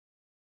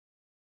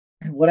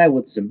 What I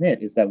would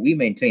submit is that we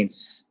maintain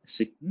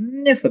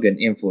significant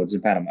influence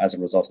in Panama as a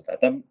result of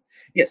that.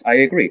 Yes, I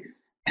agree.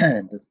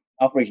 The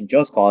Operation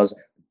Just Cause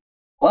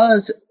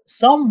was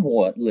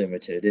somewhat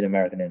limited in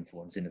American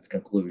influence in its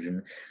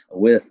conclusion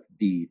with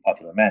the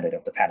popular mandate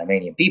of the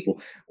Panamanian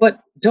people.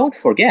 But don't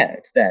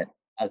forget that,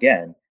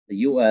 again, the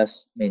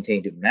U.S.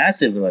 maintained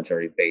massive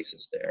military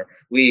bases there.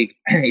 We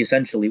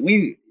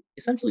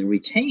essentially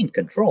retained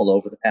control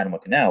over the Panama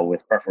Canal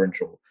with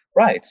preferential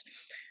rights.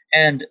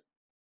 And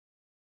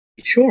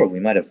sure, we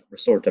might have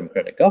restored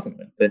democratic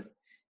government, but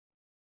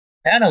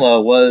Panama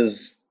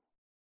was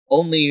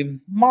only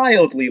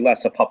mildly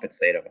less a puppet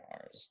state of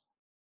ours.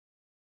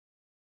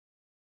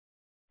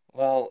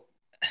 Well,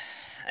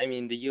 I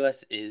mean, the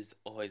U.S. is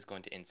always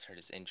going to insert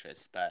its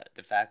interests, but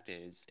the fact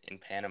is, in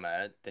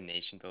Panama, the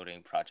nation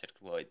building project,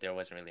 well, there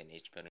wasn't really a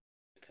nation building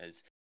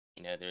because,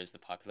 there's the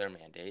popular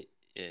mandate.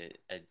 A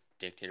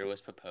dictator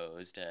was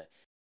proposed. A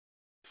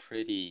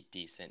pretty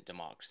decent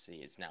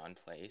democracy is now in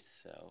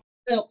place. So,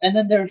 Well, and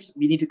then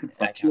we need to I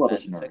confront two count other that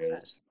as a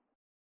scenarios.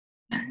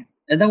 success.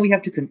 And then we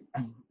have to,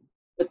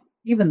 but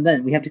even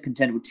then, we have to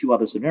contend with two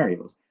other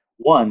scenarios.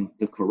 One,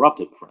 the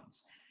corrupted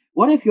prince.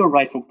 What if your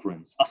rightful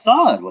prince,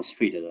 Assad, was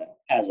treated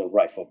as a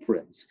rightful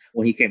prince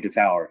when he came to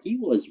power? He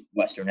was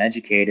Western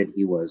educated.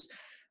 He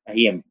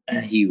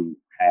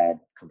had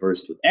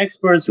conversed with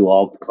experts who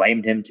all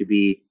claimed him to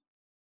be,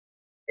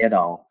 you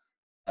know,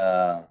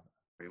 uh,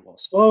 very well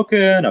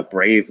spoken, a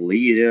brave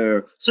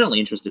leader, certainly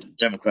interested in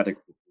democratic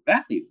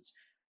values.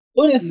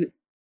 What if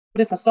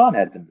what if Assad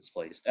had been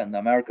displaced and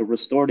America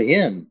restored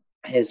him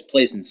his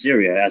place in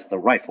Syria as the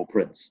rightful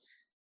prince?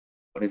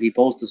 What if he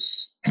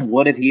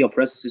what if he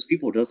oppresses his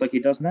people just like he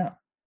does now?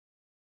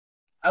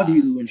 How do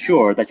you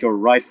ensure that you're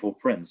rightful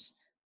prince?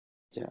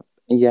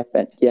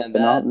 And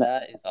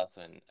that is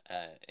also an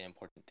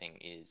important thing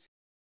is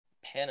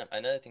Panama.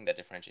 Another thing that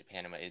differentiated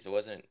Panama is it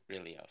wasn't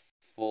really a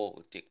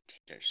full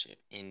dictatorship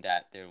in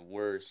that there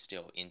were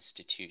still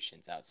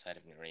institutions outside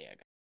of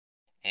Noriega,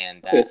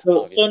 and that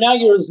so now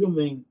you're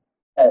assuming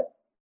that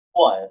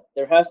one,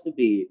 there has to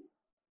be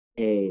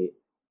a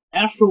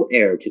natural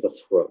heir to the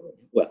throne,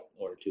 well,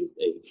 or to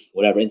a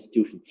whatever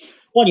institution.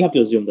 One, you have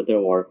to assume that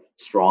there are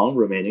strong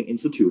remaining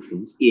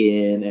institutions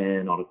in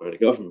an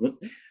autocratic government.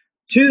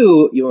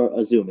 Two, you're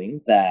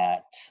assuming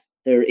that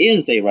there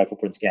is a rightful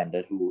prince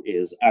candidate who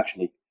is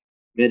actually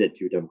committed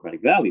to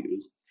democratic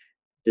values,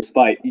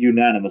 despite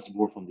unanimous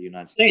support from the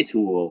United States,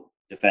 who will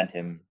defend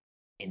him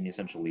in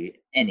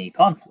essentially any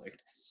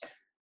conflict.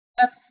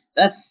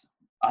 That's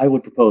I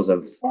would propose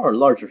a far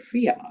larger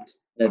fiat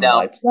than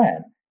my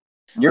plan.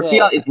 Your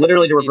fiat is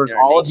literally to reverse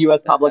all of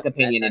U.S. public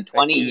opinion in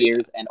 20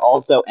 years and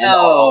also end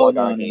our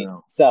oligarchy.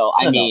 So,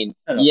 I mean,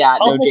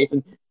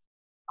 Jason,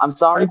 I'm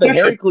sorry, but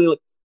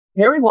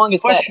Harry Long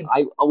has said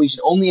we should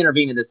only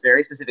intervene in this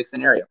very specific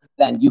scenario.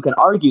 Then you can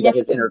argue that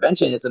his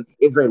interventionism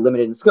is very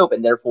limited in scope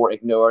and therefore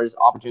ignores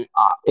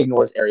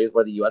areas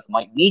where the U.S.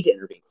 might need to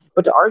intervene.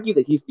 But to argue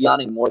that he's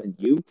beyond more than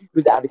you,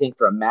 who's advocating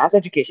for a mass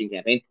education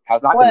campaign,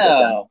 has not been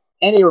done,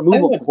 and a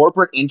removal of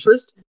corporate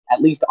interest,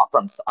 at least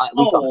on a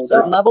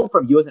certain level,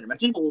 from U.S.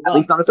 intervention, at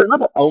least on a certain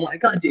level. Oh my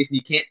God, Jason,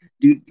 you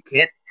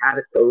can't have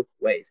it both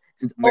ways.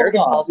 Since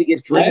American policy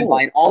is driven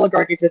by an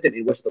oligarchy system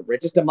in which the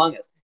richest among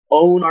us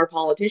own our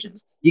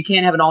politicians, you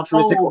can't have an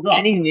altruistic or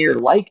any near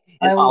like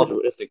an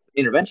altruistic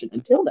intervention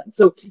until then.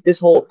 So this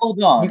whole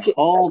hold on.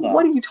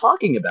 What are you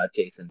talking about,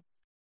 Jason?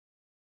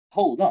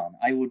 Hold on.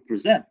 I would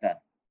present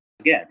that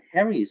again.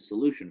 Harry's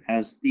solution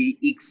has the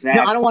exact.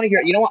 No, I don't want to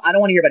hear. You know what? I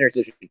don't want to hear about Harry's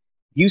solution.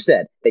 You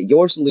said that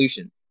your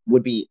solution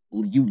would be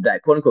that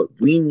quote unquote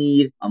we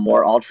need a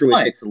more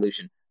altruistic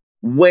solution.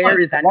 Where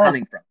is that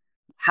coming from?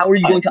 How are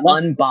you going to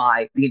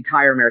unbuy the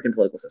entire American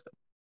political system?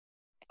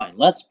 Fine.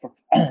 Let's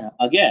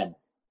again.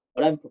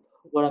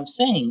 What I'm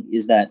saying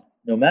is that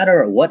no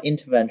matter what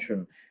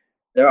intervention,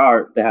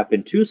 there have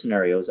been two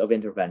scenarios of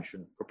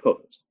intervention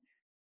proposed.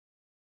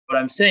 What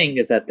I'm saying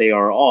is that they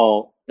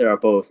are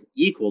both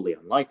equally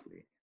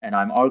unlikely, and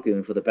I'm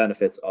arguing for the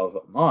benefits of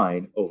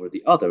mine over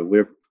the other.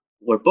 We're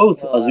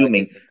both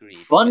assuming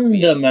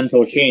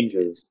fundamental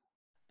changes.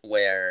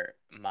 Where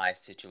my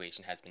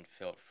situation has been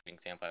filled, for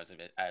example,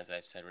 as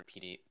I've said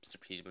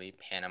repeatedly,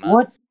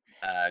 Panama,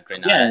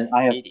 Grenada,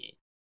 and Haiti.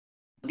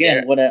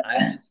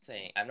 I'm just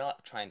saying, I'm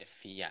not trying to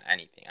fiat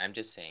anything. I'm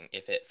just saying,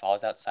 if it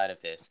falls outside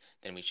of this,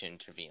 then we should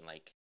intervene.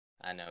 Like,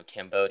 I know,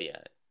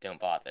 Cambodia, don't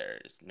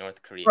bother.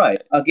 North Korea,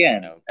 right?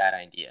 Again, bad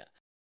idea.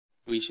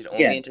 We should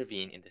only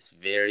intervene in this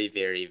very,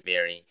 very,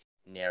 very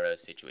narrow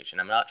situation.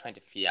 I'm not trying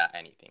to fiat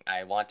anything.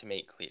 I want to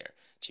make clear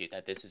to you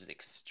that this is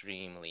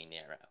extremely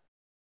narrow.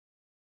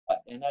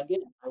 And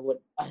again,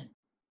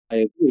 I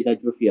agree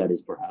that your fiat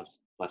is perhaps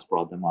less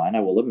broad than mine.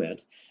 I will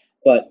admit,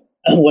 but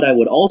what I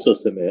would also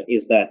submit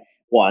is that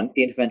one,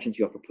 the interventions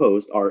you have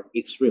proposed are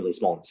extremely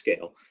small in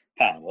scale.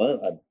 Panama,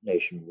 a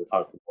nation with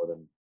hardly more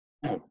than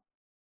a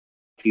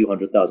few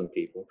 100,000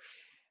 people.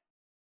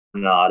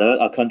 Grenada,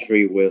 a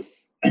country with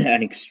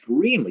an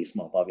extremely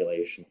small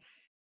population,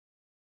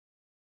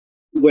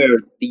 where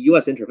the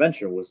U.S.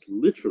 intervention was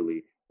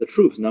literally the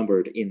troops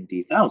numbered in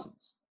the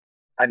thousands.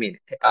 I mean,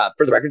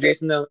 for the record,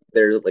 Jason, though,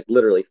 there's like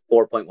literally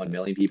 4.1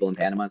 million people in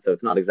Panama, so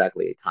it's not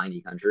exactly a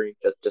tiny country.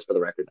 Just for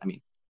the record, I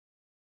mean.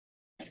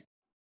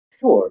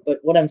 Sure, but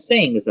what I'm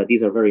saying is that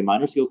these are very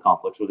minor scale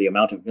conflicts where the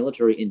amount of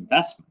military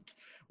investment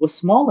was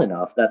small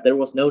enough that there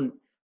was no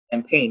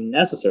campaign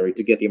necessary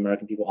to get the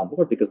American people on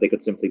board because they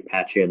could simply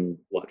patch in,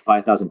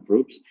 5,000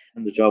 troops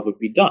and the job would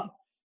be done.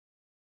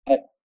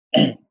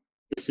 The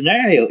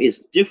scenario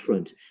is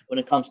different when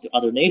it comes to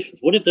other nations.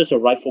 What if there's a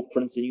rightful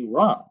prince in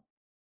Iran?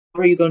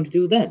 What are you going to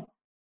do then?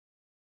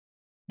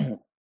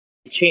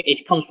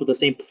 It comes with the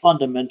same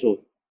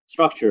fundamental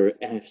structure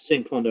and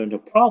same fundamental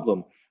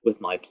problem with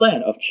my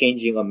plan of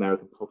changing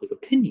American public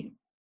opinion.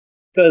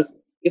 Because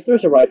if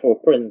there's a rightful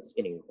prince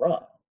in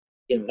Iran,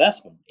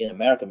 investment in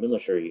American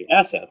military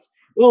assets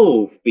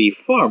will be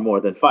far more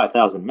than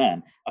 5,000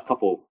 men, a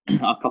couple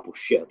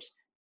ships,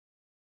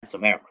 and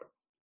some aircraft.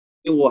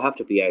 It will have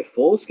to be a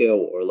full-scale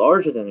war,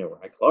 larger than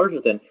Iraq,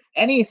 larger than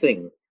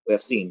anything we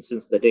have seen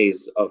since the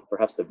days of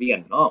perhaps the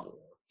Vietnam War.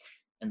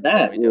 And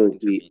that will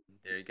be.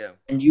 There you go.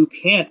 And you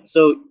can't.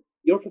 So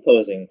you're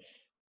proposing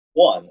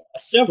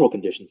several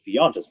conditions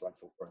beyond just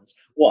rightful prince.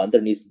 One,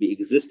 there needs to be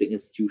existing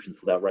institutions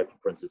for that rightful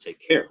prince to take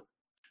care of.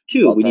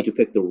 Two, we need to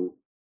pick the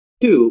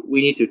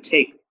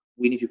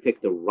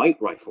right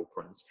rightful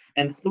prince.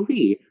 And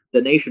three,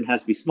 the nation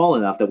has to be small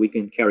enough that we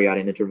can carry out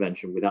an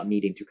intervention without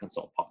needing to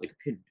consult public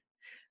opinion.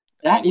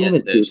 That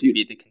limits those should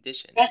be the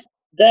conditions.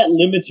 That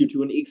limits you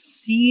to an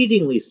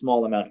exceedingly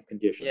small amount of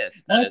conditions.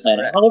 Yes, that is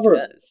correct.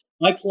 However,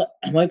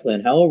 my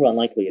plan, however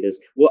unlikely it is,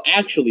 will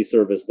actually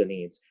service the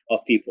needs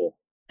of people.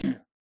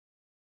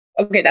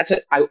 Okay, that's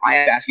it. I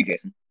have to ask you,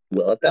 Jason.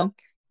 Will it though?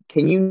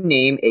 Can you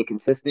name a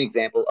consistent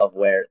example of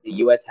where the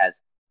U.S. has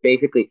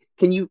basically?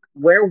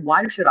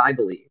 Why should I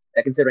believe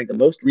that, considering the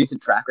most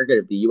recent track record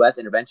of the U.S.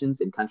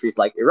 interventions in countries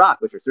like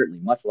Iraq, which are certainly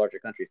much larger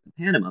countries than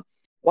Panama,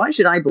 why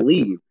should I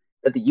believe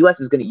that the U.S.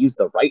 is going to use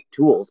the right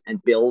tools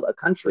and build a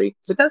country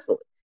successfully?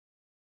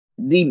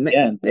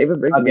 Again,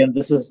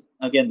 this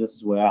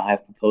is where I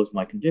have proposed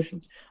my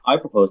conditions. I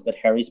propose that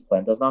Harry's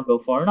plan does not go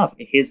far enough.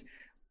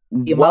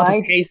 The amount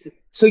of cases.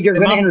 So you're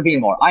going to intervene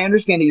more. I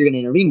understand that you're going to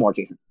intervene more,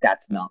 Jason.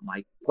 That's not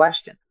my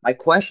question. My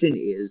question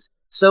is,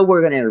 so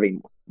we're going to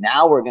intervene more.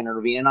 Now we're going to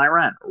intervene in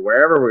Iran or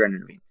wherever we're going to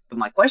intervene. But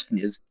my question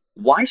is,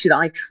 why should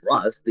I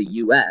trust the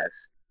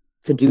U.S.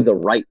 to do the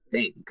right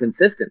thing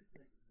consistently?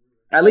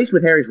 At least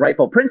with Harry's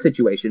rightful prince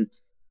situation,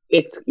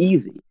 it's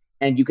easy.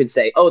 And you could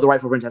say, oh, the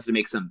rightful prince has to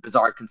make some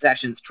bizarre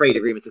concessions, trade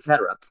agreements,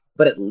 etc.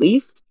 But at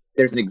least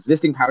there's an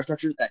existing power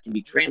structure that can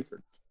be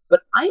transferred.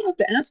 But I have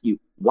to ask you,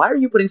 why are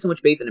you putting so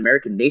much faith in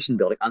American nation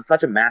building on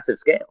such a massive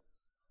scale?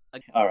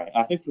 All right,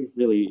 I think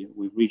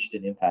we've reached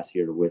an impasse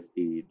here with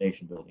the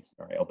nation building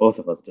scenario. Both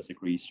of us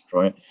disagree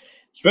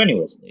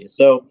strenuously.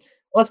 So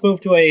let's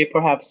move to a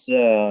perhaps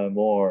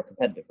more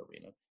competitive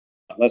arena,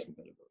 less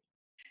competitive.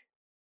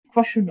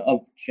 Question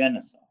of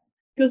genocide,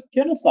 because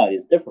genocide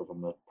is different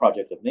from a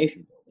project of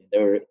nation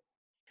building.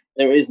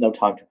 There is no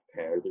time to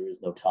prepare. There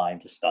is no time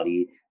to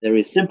study. There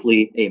is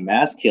simply a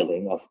mass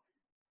killing of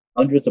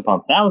hundreds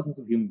upon thousands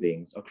of human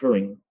beings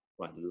occurring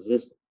right in the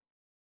system.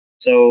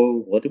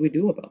 So what do we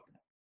do about that?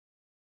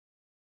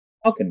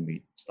 How can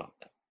we stop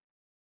that?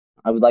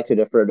 I would like to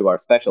defer to our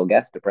special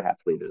guest to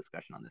perhaps lead the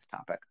discussion on this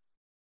topic.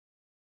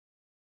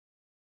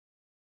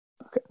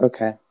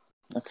 Okay.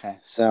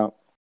 So,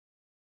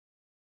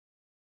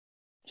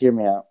 hear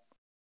me out.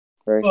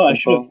 Very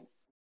simple.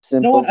 You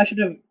know what? I should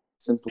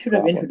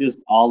have introduced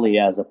Ollie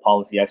as a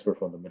policy expert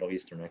from the Middle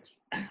Eastern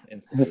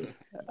Institute.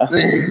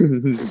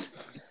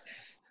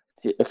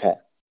 Okay.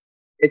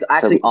 It's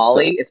actually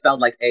Ollie. It's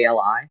spelled like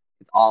ALI.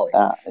 It's Ollie.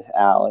 It's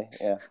Ollie.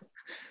 Yes.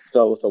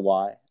 So with a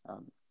Y.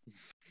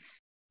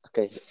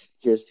 Okay.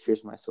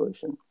 Here's my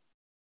solution.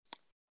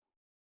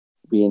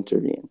 We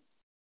intervene.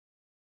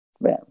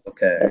 Bam.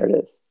 Okay. There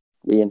it is.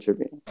 We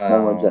intervene.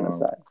 No more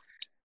genocide.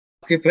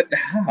 Okay, but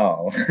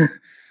how?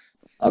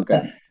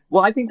 Okay.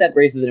 Well, I think that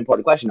raises an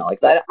important question,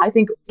 Alex. I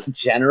think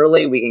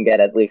generally we can get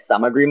at least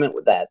some agreement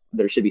with that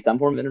there should be some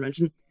form of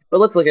intervention. But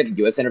let's look at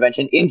U.S.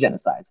 intervention in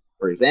genocides.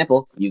 For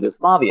example,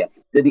 Yugoslavia.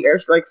 Did the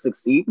airstrikes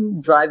succeed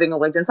in driving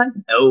away genocide?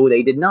 No,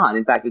 they did not.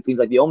 In fact, it seems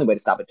like the only way to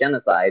stop a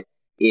genocide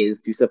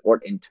is to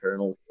support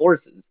internal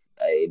forces.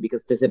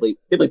 Because simply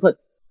put,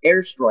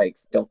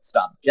 airstrikes don't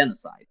stop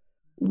genocide.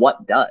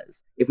 What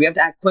does? If we have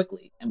to act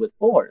quickly and with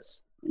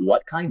force,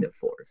 what kind of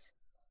force?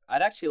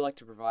 I'd actually like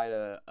to provide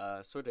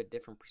a sort of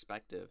different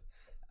perspective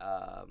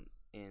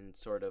in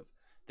sort of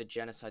the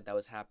genocide that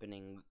was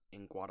happening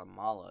in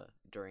Guatemala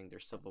during their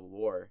civil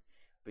war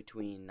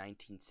between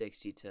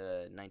 1960 to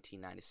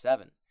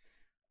 1997.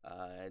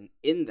 And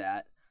in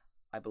that,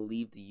 I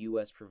believe the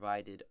U.S.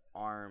 provided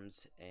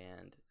arms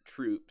and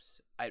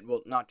troops.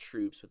 Not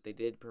troops, but they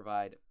did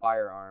provide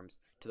firearms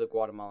to the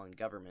Guatemalan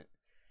government.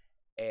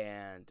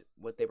 And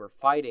what they were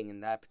fighting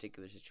in that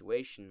particular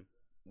situation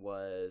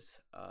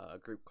was a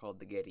group called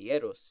the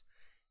Guerrilleros,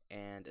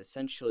 and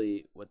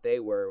essentially what they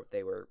were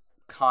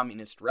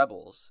communist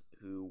rebels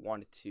who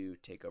wanted to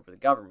take over the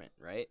government,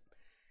 right?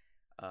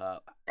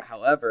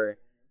 However,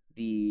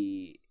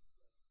 the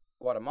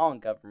Guatemalan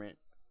government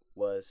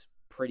was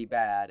pretty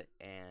bad,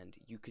 and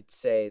you could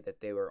say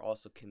that they were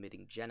also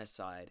committing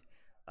genocide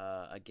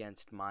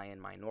against Mayan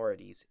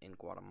minorities in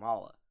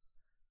Guatemala.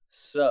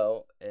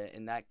 So,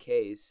 in that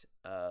case,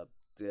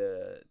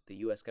 the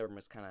U.S.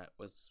 government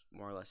was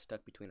more or less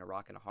stuck between a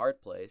rock and a hard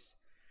place,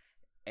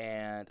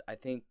 and I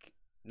think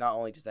not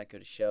only does that go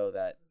to show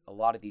that a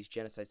lot of these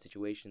genocide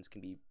situations can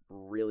be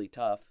really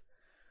tough,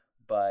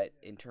 but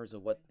in terms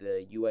of what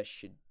the U.S.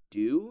 should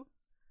do,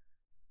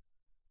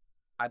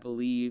 I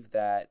believe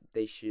that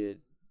they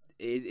should.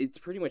 It's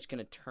pretty much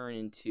going to turn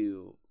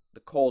into the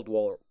Cold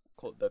War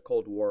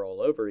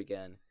all over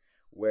again,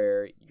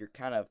 where you're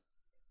kind of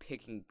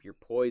picking your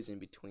poison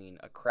between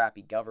a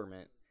crappy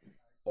government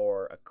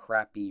or a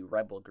crappy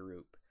rebel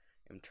group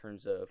in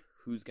terms of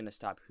who's going to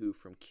stop who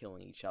from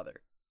killing each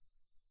other.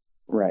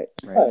 Right.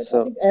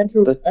 So I think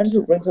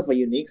Andrew brings up a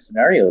unique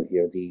scenario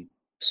here, the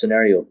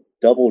scenario of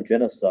double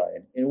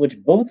genocide, in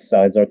which both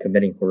sides are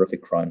committing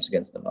horrific crimes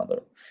against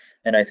another.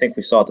 And I think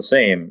we saw the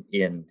same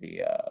in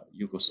the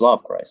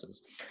Yugoslav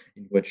crisis,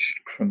 in which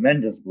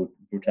tremendous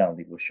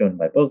brutality was shown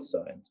by both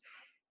sides.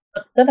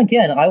 But then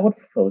again, I would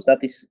propose that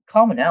this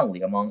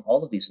commonality among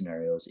all of these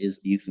scenarios is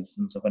the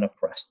existence of an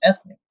oppressed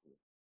ethnic group.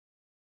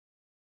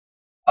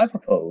 I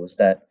propose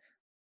that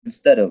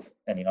instead of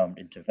any armed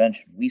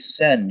intervention, we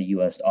send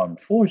U.S. armed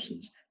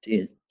forces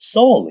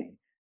solely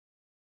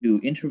to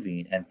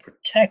intervene and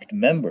protect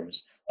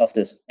members of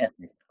this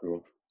ethnic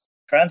group,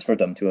 transfer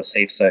them to a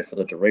safe site for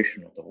the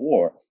duration of the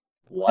war,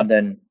 and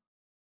then,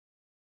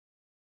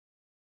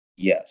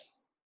 yes.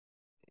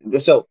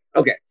 So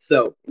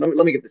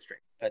let me get this straight.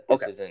 But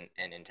this Okay. isn't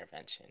an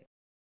intervention.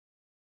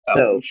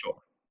 So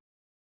sure.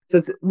 So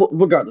it's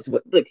regardless of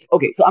what.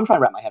 Okay, so I'm trying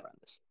to wrap my head around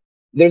this.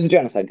 There's a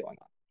genocide going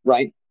on,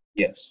 right?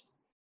 Yes.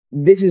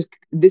 This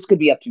could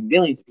be up to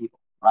millions of people,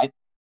 right?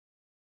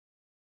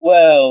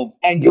 Well,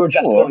 And you're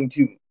just sure. going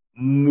to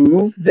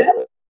move them.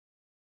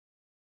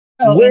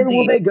 Well, Where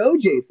will indeed. they go,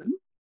 Jason?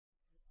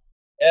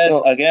 Yes,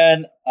 So-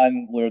 again,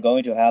 we're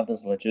going to have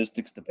this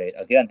logistics debate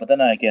again, but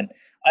then again,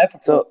 I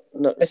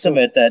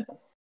submit that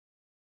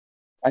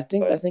I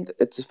think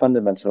it's a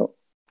fundamental.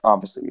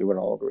 Obviously, we would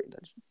all agree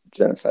that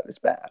genocide is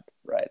bad,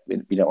 right?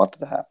 We don't want that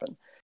to happen.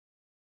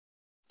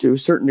 To a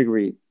certain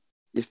degree,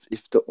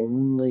 if the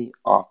only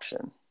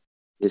option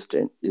is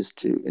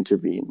to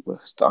intervene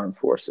with the armed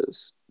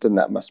forces, then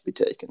that must be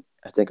taken.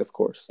 I think, of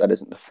course, that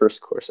isn't the first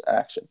course of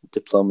action.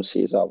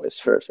 Diplomacy is always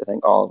first. I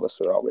think all of us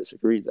would always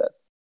agree that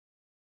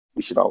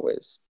we should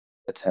always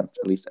at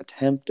least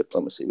attempt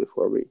diplomacy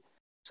before we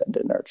send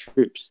in our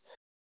troops.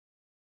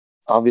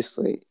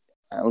 Obviously,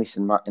 at least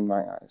in my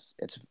eyes,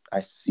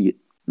 I see it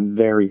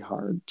very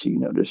hard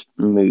to just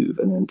move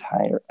an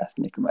entire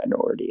ethnic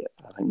minority.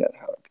 I think that's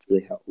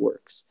really how it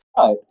works.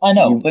 I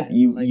know, but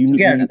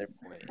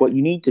what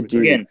you need to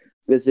do again,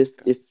 is if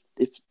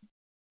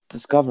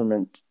this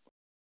government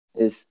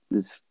is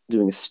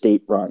doing a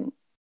state-run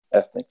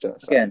ethnic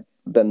genocide, again,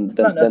 then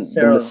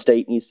the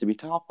state needs to be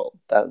toppled.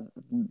 That's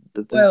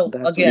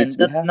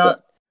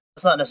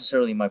not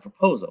necessarily my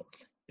proposal.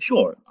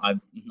 Sure,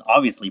 I'm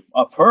obviously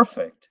a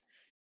perfect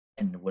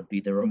and would be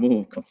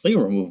the complete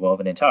removal of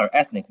an entire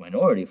ethnic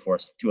minority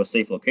force to a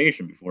safe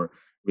location before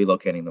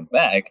relocating them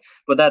back.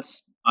 But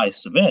that's, I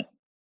submit,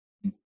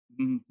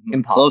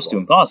 close to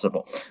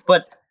impossible.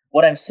 But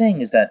what I'm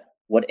saying is that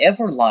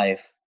whatever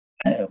life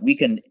we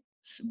can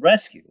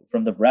rescue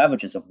from the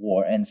ravages of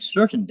war and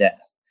certain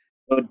death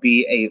would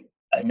be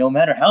no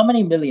matter how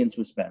many millions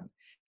we spend,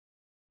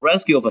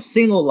 rescue of a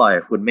single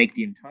life would make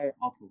the entire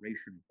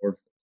operation worth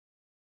it.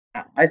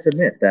 Now, I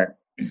submit that,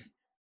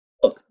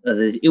 look,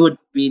 it would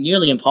be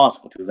nearly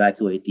impossible to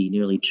evacuate the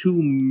nearly 2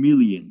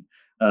 million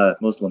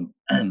Muslim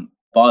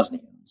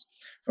Bosnians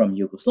from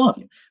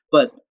Yugoslavia,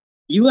 but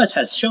the U.S.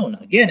 has shown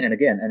again and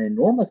again an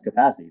enormous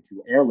capacity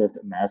to airlift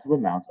massive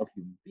amounts of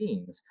human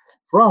beings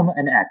from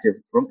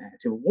active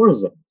war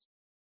zones.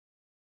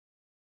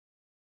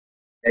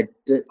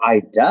 I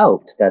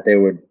doubt that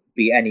there would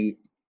be any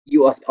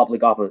U.S.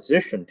 public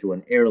opposition to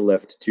an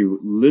airlift to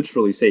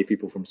literally save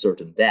people from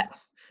certain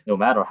death, no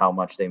matter how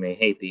much they may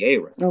hate the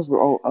Arabs.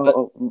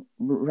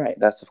 Right.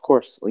 That's, of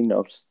course,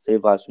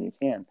 save lives when you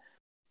can.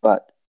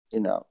 But,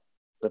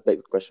 the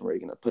big question where you're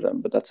going to put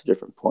them, but that's a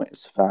different point.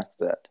 It's the fact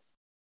that,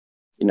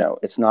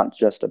 it's not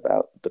just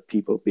about the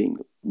people being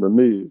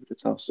removed.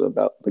 It's also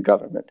about the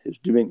government who's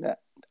doing that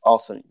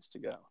also needs to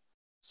go.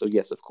 So,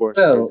 yes, of course,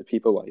 save the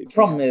people while you can.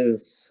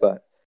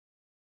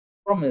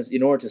 Problem is,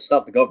 in order to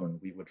stop the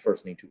government, we would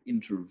first need to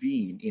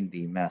intervene in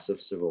the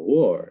massive civil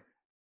war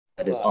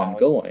that is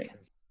ongoing.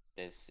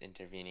 This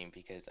intervening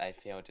because I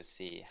fail to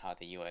see how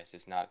the U.S.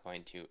 is not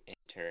going to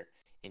enter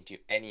into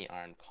any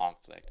armed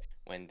conflict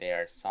when they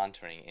are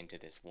sauntering into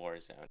this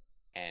war zone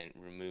and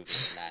removing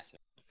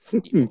massive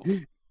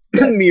people.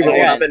 Yes, me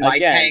rolling up in my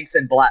tanks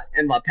and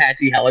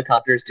Apache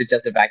helicopters to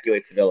just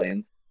evacuate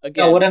civilians.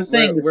 Again, no, what I'm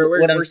saying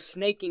we're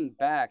snaking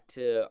back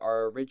to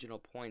our original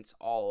points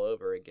all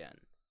over again.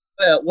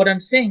 What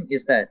I'm saying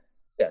is that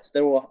yes,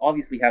 there will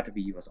obviously have to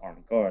be U.S.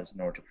 Army guards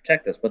in order to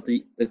protect us, but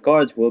the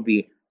guards will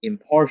be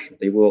impartial.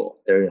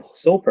 Their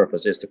sole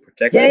purpose is to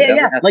protect.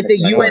 Like the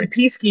UN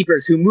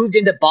peacekeepers who moved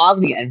into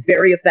Bosnia and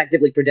very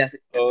effectively protected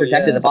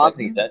the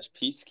Bosnians. Like Dutch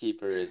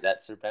peacekeepers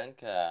at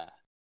Srebrenica.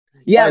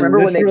 Yeah, remember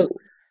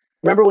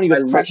when he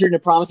was pressured into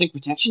promising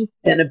protection,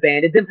 then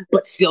abandoned them,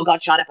 but still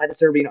got shot at by the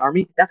Serbian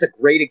army? That's a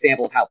great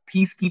example of how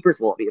peacekeepers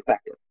will be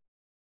effective.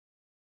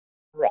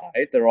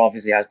 Right, there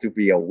obviously has to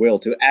be a will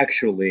to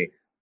actually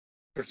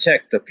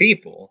protect the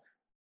people.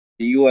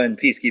 The UN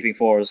peacekeeping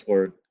force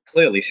were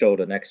clearly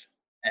showed an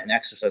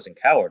exercise in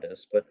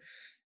cowardice, but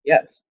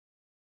yes,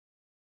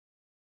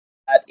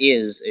 that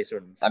is a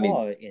certain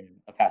flaw in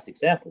a past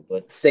example.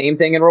 But same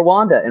thing in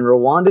Rwanda. In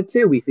Rwanda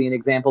too, we see an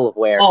example of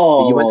where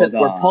the UN says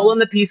we're pulling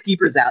the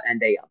peacekeepers out, and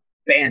they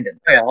abandon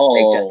them.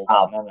 They just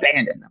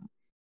abandon them.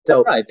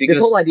 So this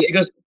whole idea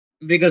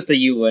because the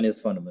UN is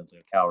fundamentally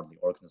a cowardly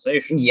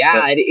organization.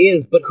 Yeah, it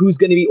is. But who's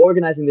going to be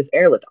organizing this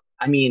airlift?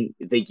 I mean,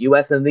 the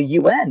U.S. and the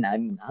UN. I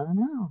don't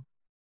know.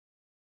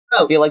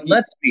 Well, I feel like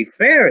let's be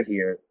fair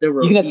here. You're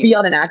going to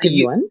fiat an active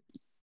UN?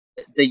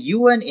 The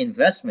UN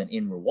investment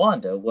in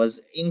Rwanda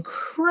was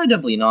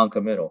incredibly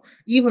non-committal,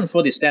 even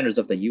for the standards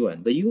of the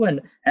UN. The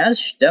UN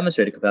has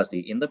demonstrated capacity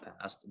in the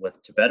past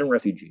with Tibetan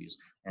refugees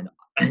and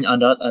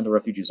other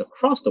refugees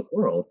across the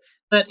world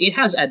that it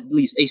has at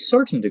least a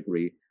certain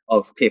degree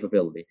of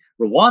capability.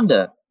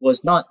 Rwanda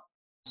was not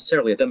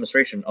necessarily a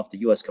demonstration of the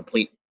U.S.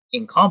 complete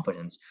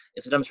incompetence.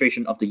 It's a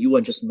demonstration of the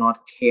UN just not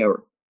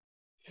caring.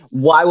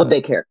 Why would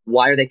they care?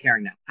 Why are they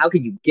caring now? How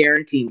can you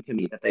guarantee to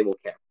me that they will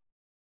care?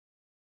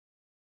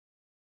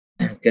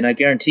 Can I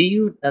guarantee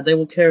you that they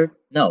will care?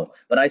 No,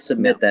 but I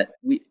submit that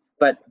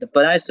but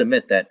I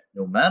submit that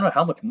no matter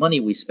how much money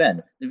we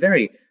spend,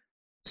 the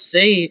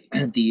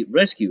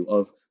rescue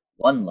of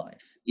one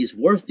life is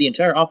worth the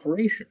entire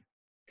operation.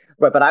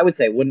 Right, but I would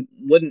say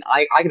wouldn't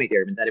I can make the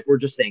argument that if we're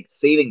just saying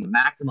saving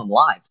maximum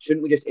lives,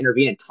 shouldn't we just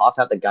intervene and toss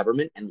out the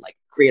government and like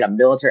create a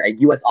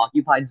U.S.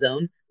 occupied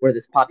zone where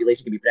this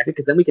population can be protected?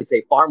 Because then we could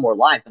save far more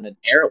lives than an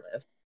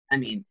airlift. I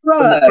mean,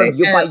 Right.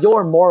 by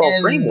your moral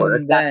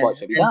framework, that's what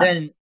should be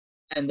done.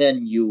 And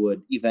then you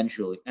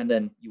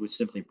would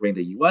simply bring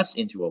the U.S.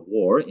 into a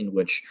war in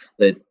which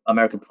the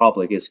American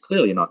public is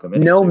clearly not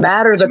committed no to.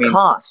 matter the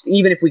cost,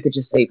 even if we could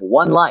just save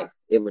one life,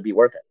 it would be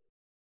worth it.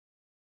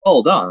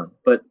 Hold on,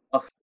 but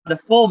a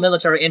full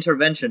military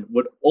intervention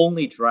would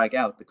only drag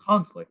out the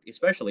conflict,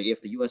 especially if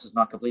the U.S. is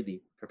not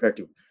completely prepared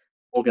to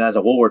organize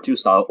a World War II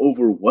style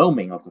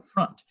overwhelming of the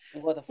front.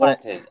 Well, the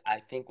fact is,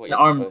 I think what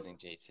you're proposing,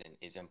 Jason,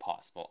 is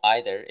impossible.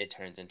 Either it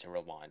turns into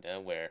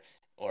Rwanda,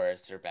 or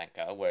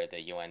Srebrenica, where the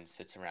UN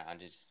sits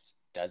around and just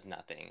does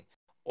nothing,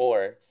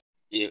 or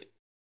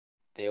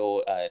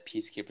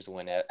peacekeepers will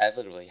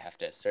inevitably have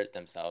to assert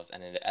themselves,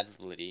 and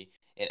inevitably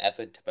it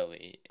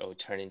will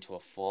turn into a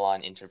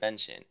full-on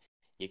intervention.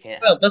 You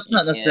can't. Well, that's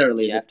not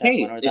necessarily the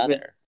case.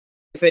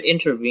 If it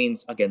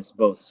intervenes against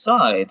both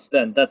sides,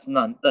 then that's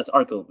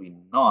arguably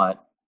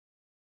not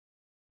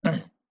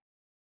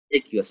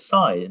take you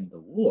aside in the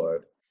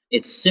war.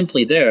 It's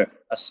simply there,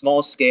 a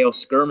small-scale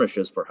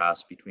skirmishes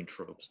perhaps between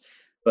troops,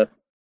 but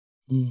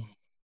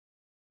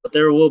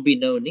there will be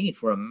no need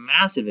for a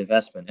massive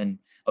investment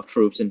of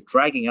troops in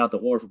dragging out the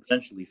war for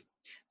potentially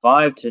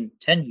 5 to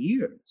 10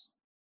 years.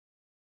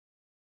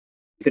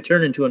 It could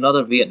turn into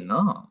another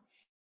Vietnam.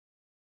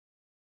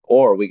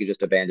 Or we could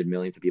just abandon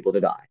millions of people to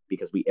die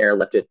because we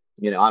airlifted,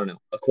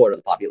 a quarter of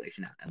the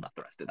population out and left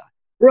the rest to die.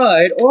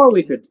 Right, or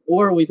we could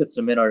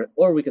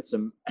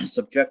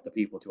subject the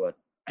people to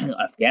an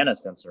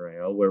Afghanistan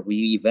scenario where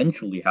we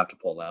eventually have to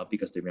pull out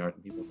because the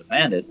American people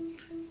demand it,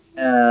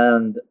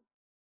 and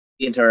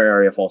the entire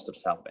area falls to the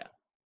Taliban.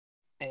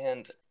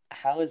 And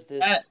how is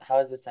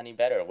this any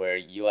better? Where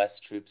U.S.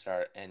 troops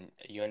and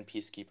UN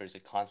peacekeepers are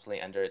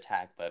constantly under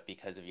attack, but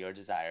because of your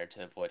desire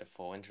to avoid a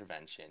full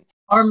intervention,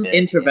 armed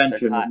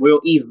intervention will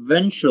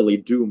eventually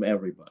doom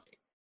everybody.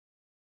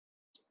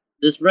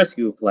 This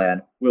rescue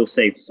plan will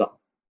save some.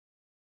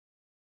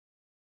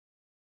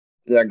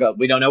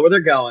 We don't know where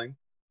they're going,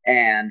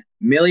 and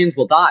millions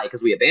will die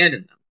because we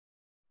abandoned them.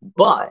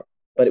 But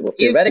it will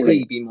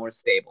theoretically be more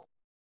stable.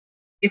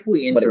 If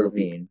we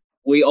intervene,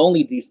 we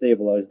only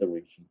destabilize the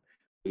region.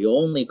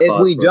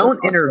 If we don't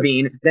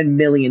intervene, then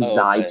millions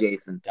die,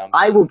 Jason.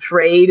 I will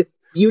trade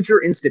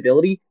future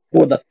instability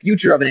for the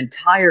future of an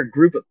entire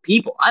group of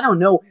people. I don't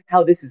know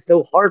how this is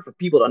so hard for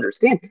people to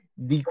understand.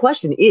 The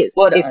question is,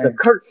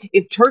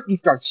 if Turkey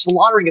starts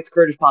slaughtering its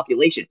Kurdish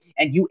population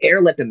and you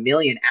airlift 1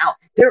 million out,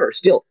 there are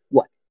still,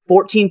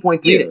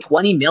 14.3 to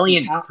 20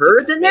 million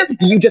Kurds in there?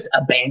 Do you just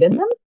abandon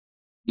them?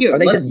 Here, are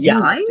they just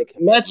dying?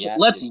 Let's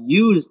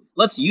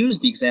use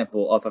the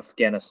example of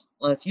Afghanistan.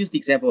 Let's use the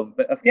example of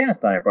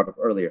Afghanistan I brought up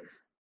earlier.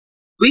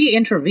 We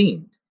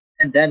intervened,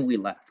 and then we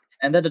left.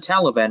 And then the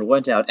Taliban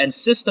went out and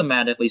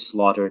systematically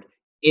slaughtered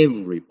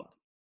everybody.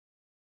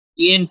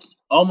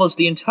 Almost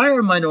the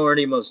entire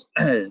minority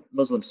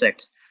Muslim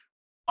sect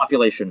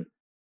population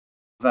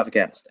of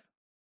Afghanistan.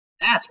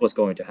 That's what's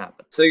going to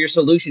happen. So your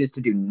solution is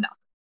to do nothing.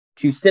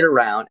 To sit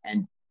around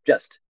and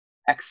just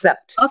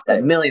accept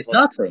that millions will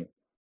nothing.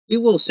 It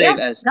will save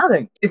us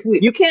nothing.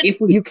 You can't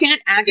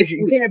have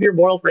your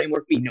moral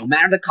framework be no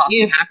matter the cost,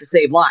 you have to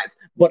save lives.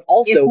 But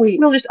also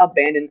we'll just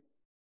abandon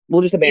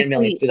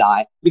millions to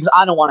die because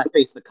I don't want to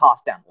face the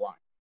cost down the line.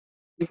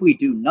 If we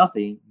do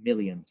nothing,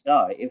 millions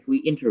die. If we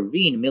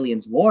intervene,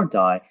 millions more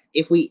die.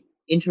 If we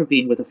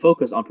intervene with a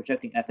focus on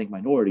protecting ethnic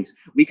minorities,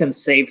 we can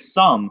save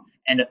some,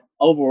 and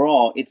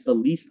overall, it's the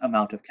least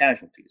amount of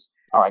casualties.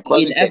 All right,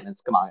 closing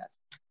statements. Come on, guys.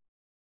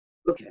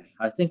 Okay,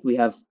 I think we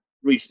have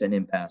reached an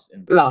impasse.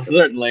 No,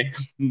 certainly.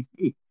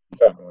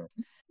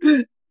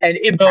 An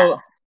impasse.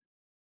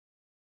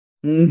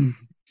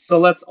 So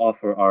let's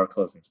offer our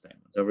closing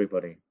statements.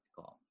 Everybody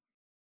call.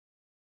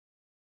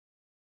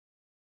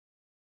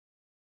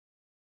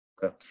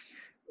 Okay.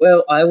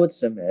 Well, I would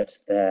submit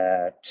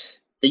that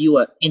the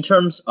U.S., in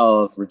terms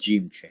of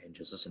regime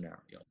change as a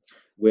scenario,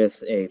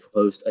 with a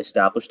proposed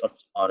established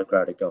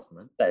autocratic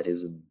government that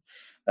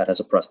has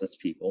oppressed its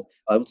people,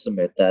 I would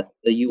submit that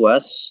the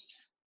U.S.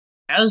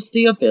 has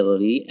the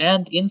ability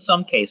and, in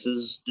some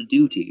cases, the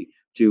duty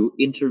to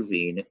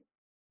intervene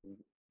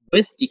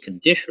with the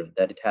condition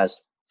that it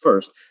has,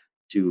 first,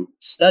 to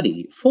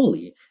study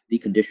fully the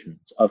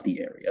conditions of the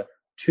area,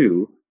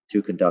 two,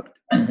 to conduct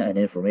an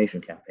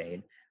information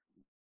campaign,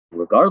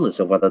 regardless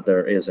of whether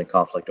there is a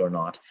conflict or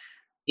not,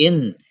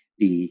 in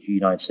the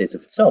United States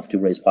of itself, to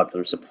raise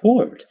popular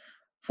support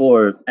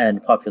for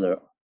and popular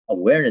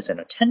awareness and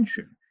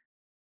attention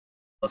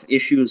of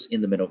issues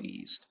in the Middle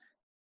East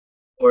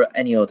or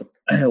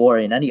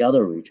in any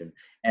other region,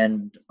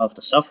 and of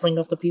the suffering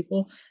of the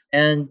people,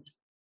 and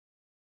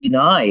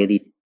deny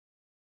the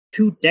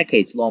 2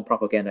 decades long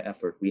propaganda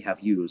effort we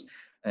have used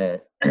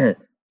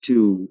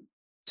to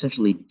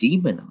essentially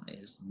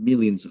demonize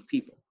millions of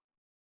people.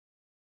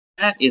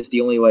 That is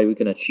the only way we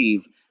can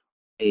achieve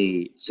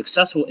a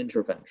successful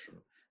intervention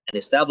and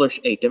establish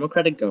a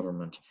democratic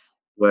government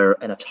where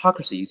an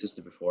autocracy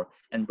existed before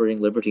and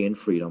bring liberty and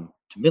freedom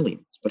to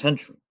millions,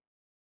 potentially.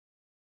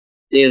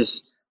 It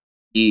is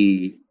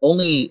the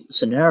only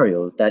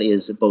scenario that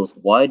is both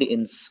wide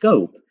in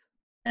scope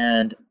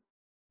and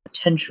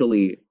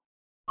potentially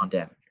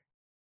non-damaging.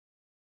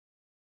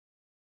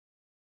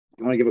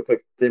 You want to give a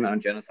quick statement on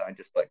genocide,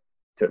 just like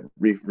to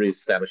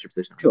reestablish your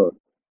position? Sure.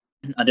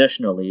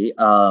 Additionally,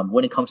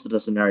 when it comes to the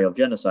scenario of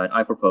genocide,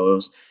 I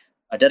propose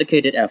a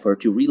dedicated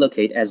effort to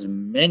relocate as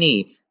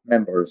many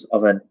members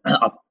of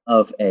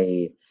of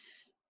a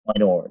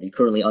minority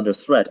currently under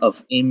threat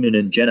of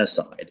imminent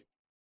genocide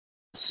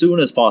as soon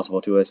as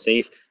possible to a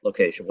safe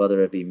location,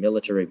 whether it be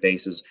military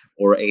bases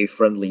or a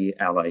friendly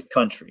allied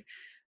country.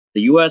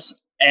 The US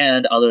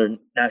and other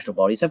national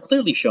bodies have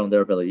clearly shown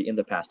their ability in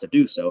the past to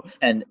do so.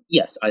 And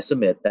yes, I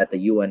submit that the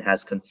UN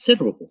has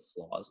considerable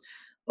flaws,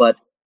 but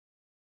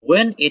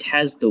when it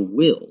has the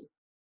will,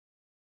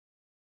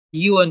 the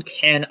UN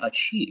can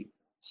achieve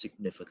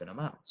significant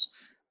amounts.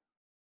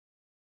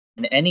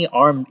 And any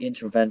armed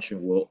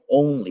intervention will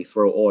only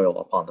throw oil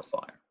upon the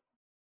fire.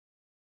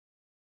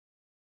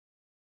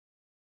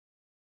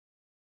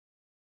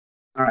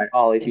 All right,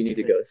 Ollie, if you need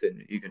to go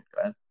soon, you can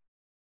go ahead.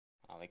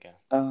 Ollie,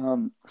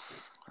 go.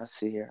 Let's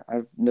see here.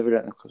 I've never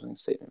done a closing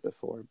statement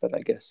before, but I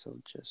guess I'll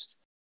just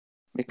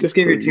just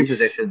give your two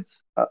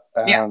positions.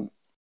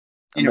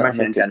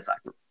 Intervention and genocide.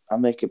 I'll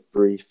make it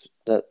brief.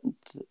 That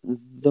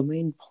the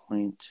main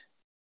point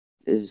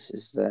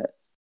is that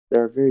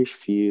there are very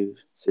few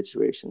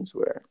situations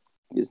where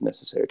it is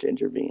necessary to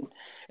intervene,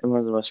 and one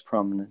of the most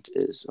prominent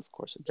is, of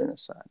course, a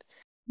genocide.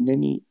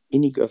 In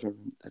any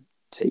government that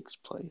takes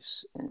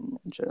place in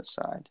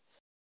genocide,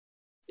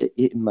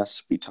 it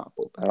must be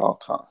toppled at all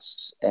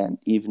costs, and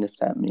even if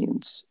that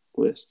means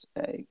with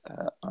a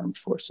armed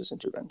forces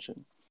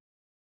intervention.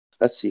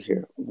 Let's see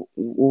here.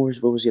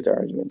 What was the other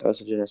argument? That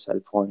was a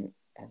genocide point,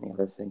 and the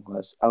other thing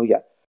was,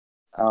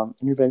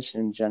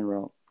 intervention in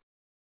general.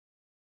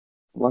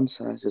 One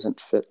size doesn't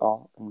fit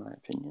all, in my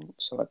opinion.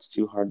 So it's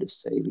too hard to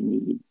say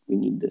we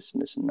need this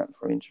and this and that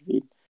before we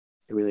intervene.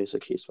 It really is a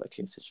case by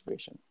case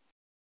situation.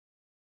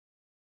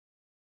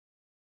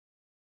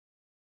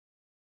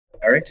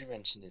 Eric?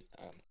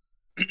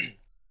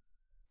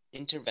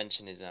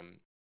 Interventionism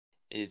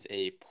is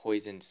a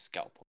poisoned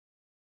scalpel.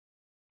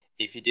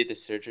 If you did the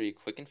surgery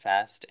quick and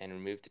fast and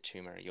remove the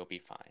tumor, you'll be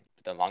fine.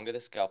 But the longer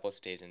the scalpel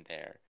stays in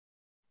there,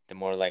 the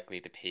more likely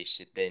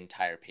the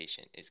entire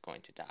patient is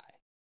going to die.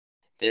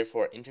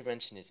 Therefore,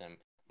 interventionism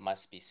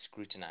must be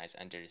scrutinized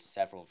under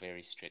several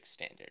very strict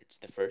standards.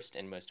 The first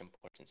and most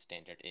important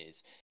standard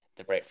is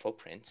the bright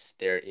footprints.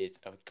 There is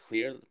a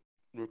clear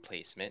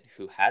replacement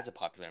who has a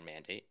popular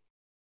mandate.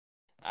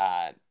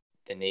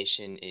 The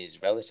nation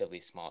is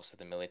relatively small, so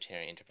the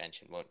military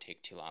intervention won't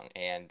take too long,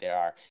 and there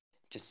are,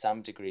 to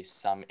some degree,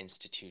 some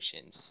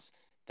institutions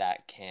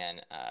that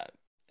can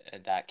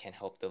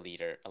help the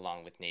leader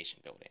along with nation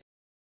building.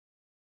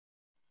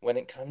 When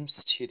it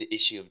comes to the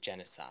issue of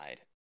genocide,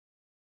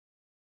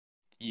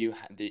 you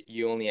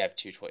only have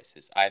two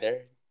choices: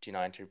 either do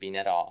not intervene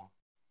at all,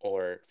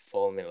 or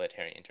full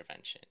military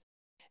intervention.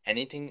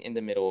 Anything in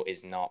the middle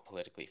is not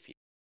politically feasible.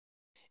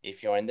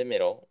 If you're in the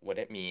middle, what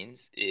it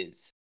means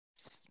is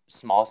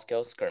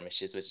small-scale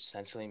skirmishes, which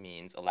essentially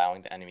means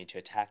allowing the enemy to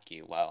attack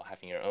you while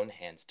having your own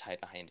hands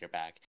tied behind your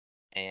back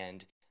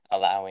and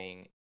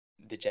allowing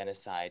the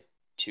genocide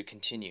to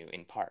continue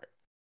in part.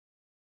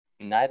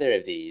 Neither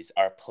of these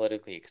are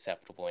politically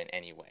acceptable in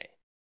any way.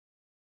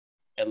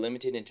 A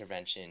limited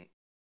intervention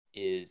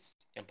is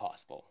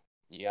impossible.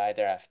 You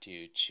either have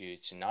to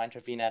choose to not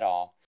intervene at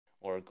all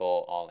or go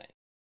all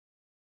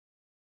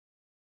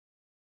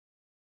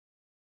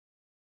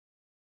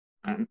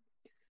in.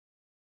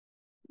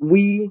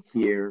 We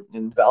here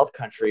in developed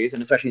countries,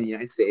 and especially in the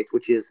United States,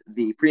 which is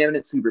the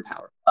preeminent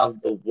superpower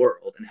of the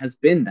world and has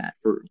been that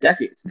for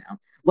decades now,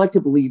 like to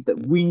believe that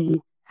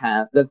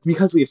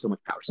because we have so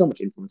much power, so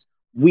much influence,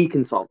 we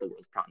can solve the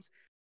world's problems.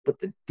 But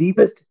the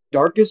deepest,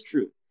 darkest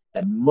truth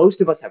that most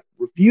of us have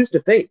refused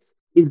to face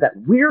is that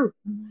we're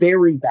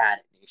very bad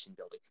at nation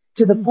building,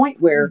 to the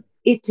point where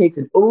it takes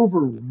an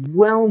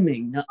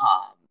overwhelming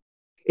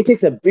it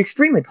takes an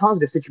extremely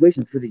positive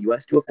situation for the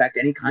US to affect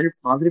any kind of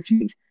positive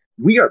change.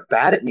 We are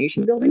bad at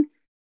nation building,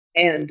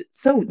 and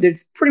so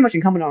it's pretty much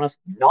incumbent on us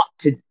not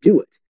to do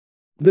it.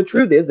 The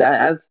truth is that,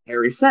 as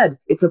Harry said,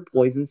 it's a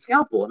poisoned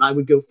scalpel, and I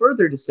would go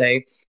further to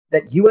say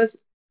that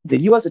the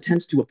US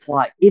attempts to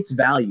apply its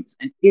values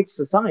and its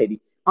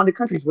society onto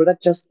countries where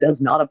that just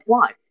does not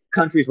apply.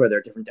 Countries where there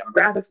are different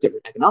demographics,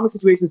 different economic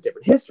situations,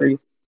 different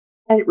histories,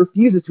 and it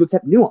refuses to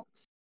accept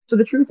nuance. So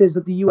the truth is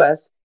that the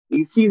US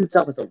sees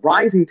itself as a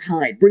rising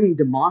tide bringing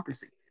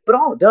democracy, but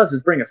all it does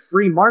is bring a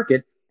free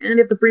market, and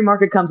if the free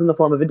market comes in the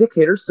form of a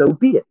dictator, so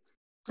be it.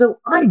 So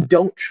I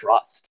don't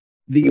trust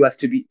the US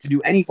to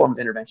do any form of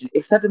intervention,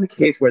 except in the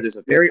case where there's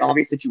a very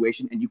obvious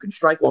situation and you can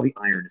strike while the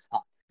iron is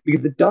hot.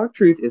 Because the dark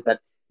truth is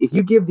that If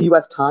you give the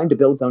U.S. time to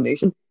build its own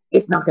nation,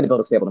 it's not going to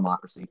build a stable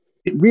democracy.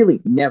 It really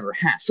never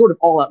has. Short of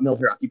all-out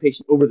military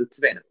occupation over the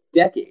span of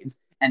decades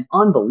and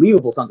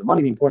unbelievable sums of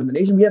money being poured in the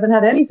nation, we haven't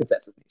had any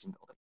success in nation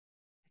building.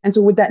 And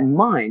so with that in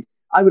mind,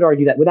 I would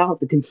argue that without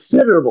the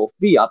considerable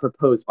fiat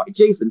proposed by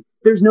Jason,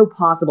 there's no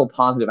possible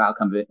positive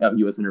outcome of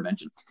U.S.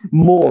 intervention.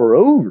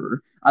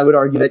 Moreover, I would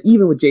argue that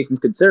even with Jason's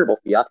considerable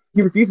fiat,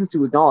 he refuses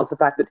to acknowledge the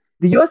fact that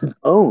the U.S. is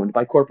owned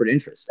by corporate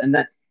interests and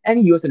that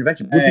any U.S.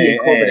 intervention would be a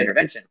corporate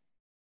intervention.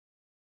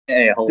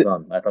 Hey, hold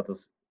on. I thought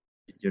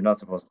you're not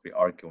supposed to be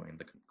arguing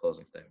the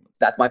closing statement.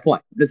 That's my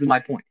point. This is my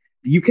point.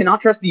 You cannot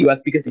trust the U.S.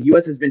 because the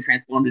U.S. has been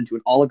transformed into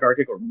an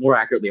oligarchic, or more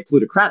accurately, a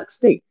plutocratic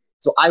state.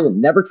 So I will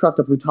never trust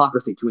a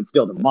plutocracy to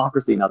instill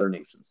democracy in other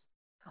nations.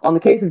 On the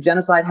case of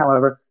genocide,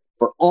 however,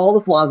 for all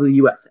the flaws of the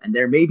U.S., and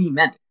there may be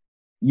many,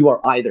 you are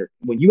either,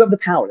 when you have the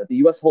power that the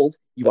U.S. holds,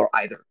 you are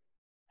either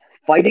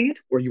fighting it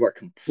or you are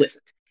complicit.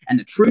 And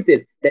the truth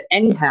is that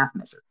any half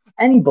measure,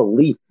 any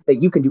belief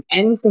that you can do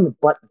anything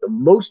but the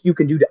most you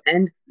can do to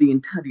end the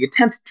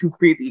attempt to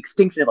create the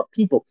extinction of a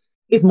people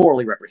is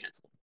morally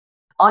reprehensible.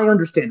 I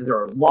understand that there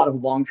are a lot of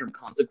long-term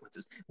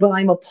consequences, but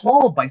I'm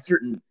appalled by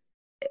certain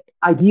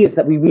ideas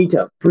that we need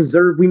to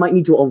preserve. We might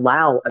need to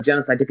allow a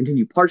genocide to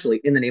continue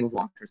partially in the name of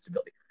long-term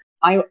stability.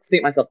 I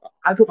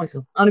put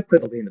myself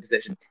unequivocally in the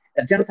position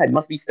that genocide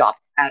must be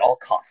stopped at all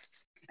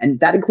costs. And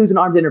that includes an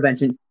armed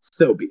intervention,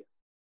 so be it.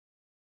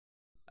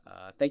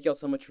 Thank you all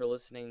so much for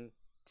listening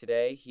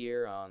today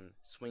here on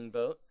Swing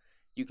Vote.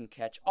 You can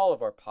catch all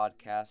of our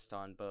podcasts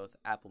on both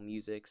Apple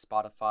Music,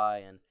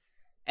 Spotify, and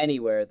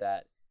anywhere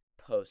that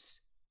posts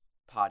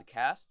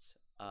podcasts.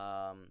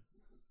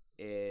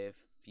 If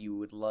you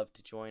would love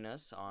to join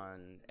us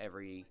on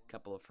every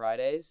couple of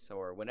Fridays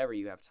or whenever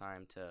you have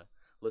time to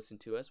listen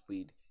to us,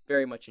 we'd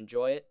very much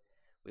enjoy it.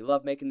 We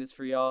love making this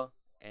for y'all,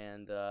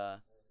 and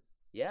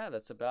yeah,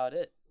 that's about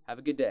it. Have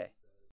a good day.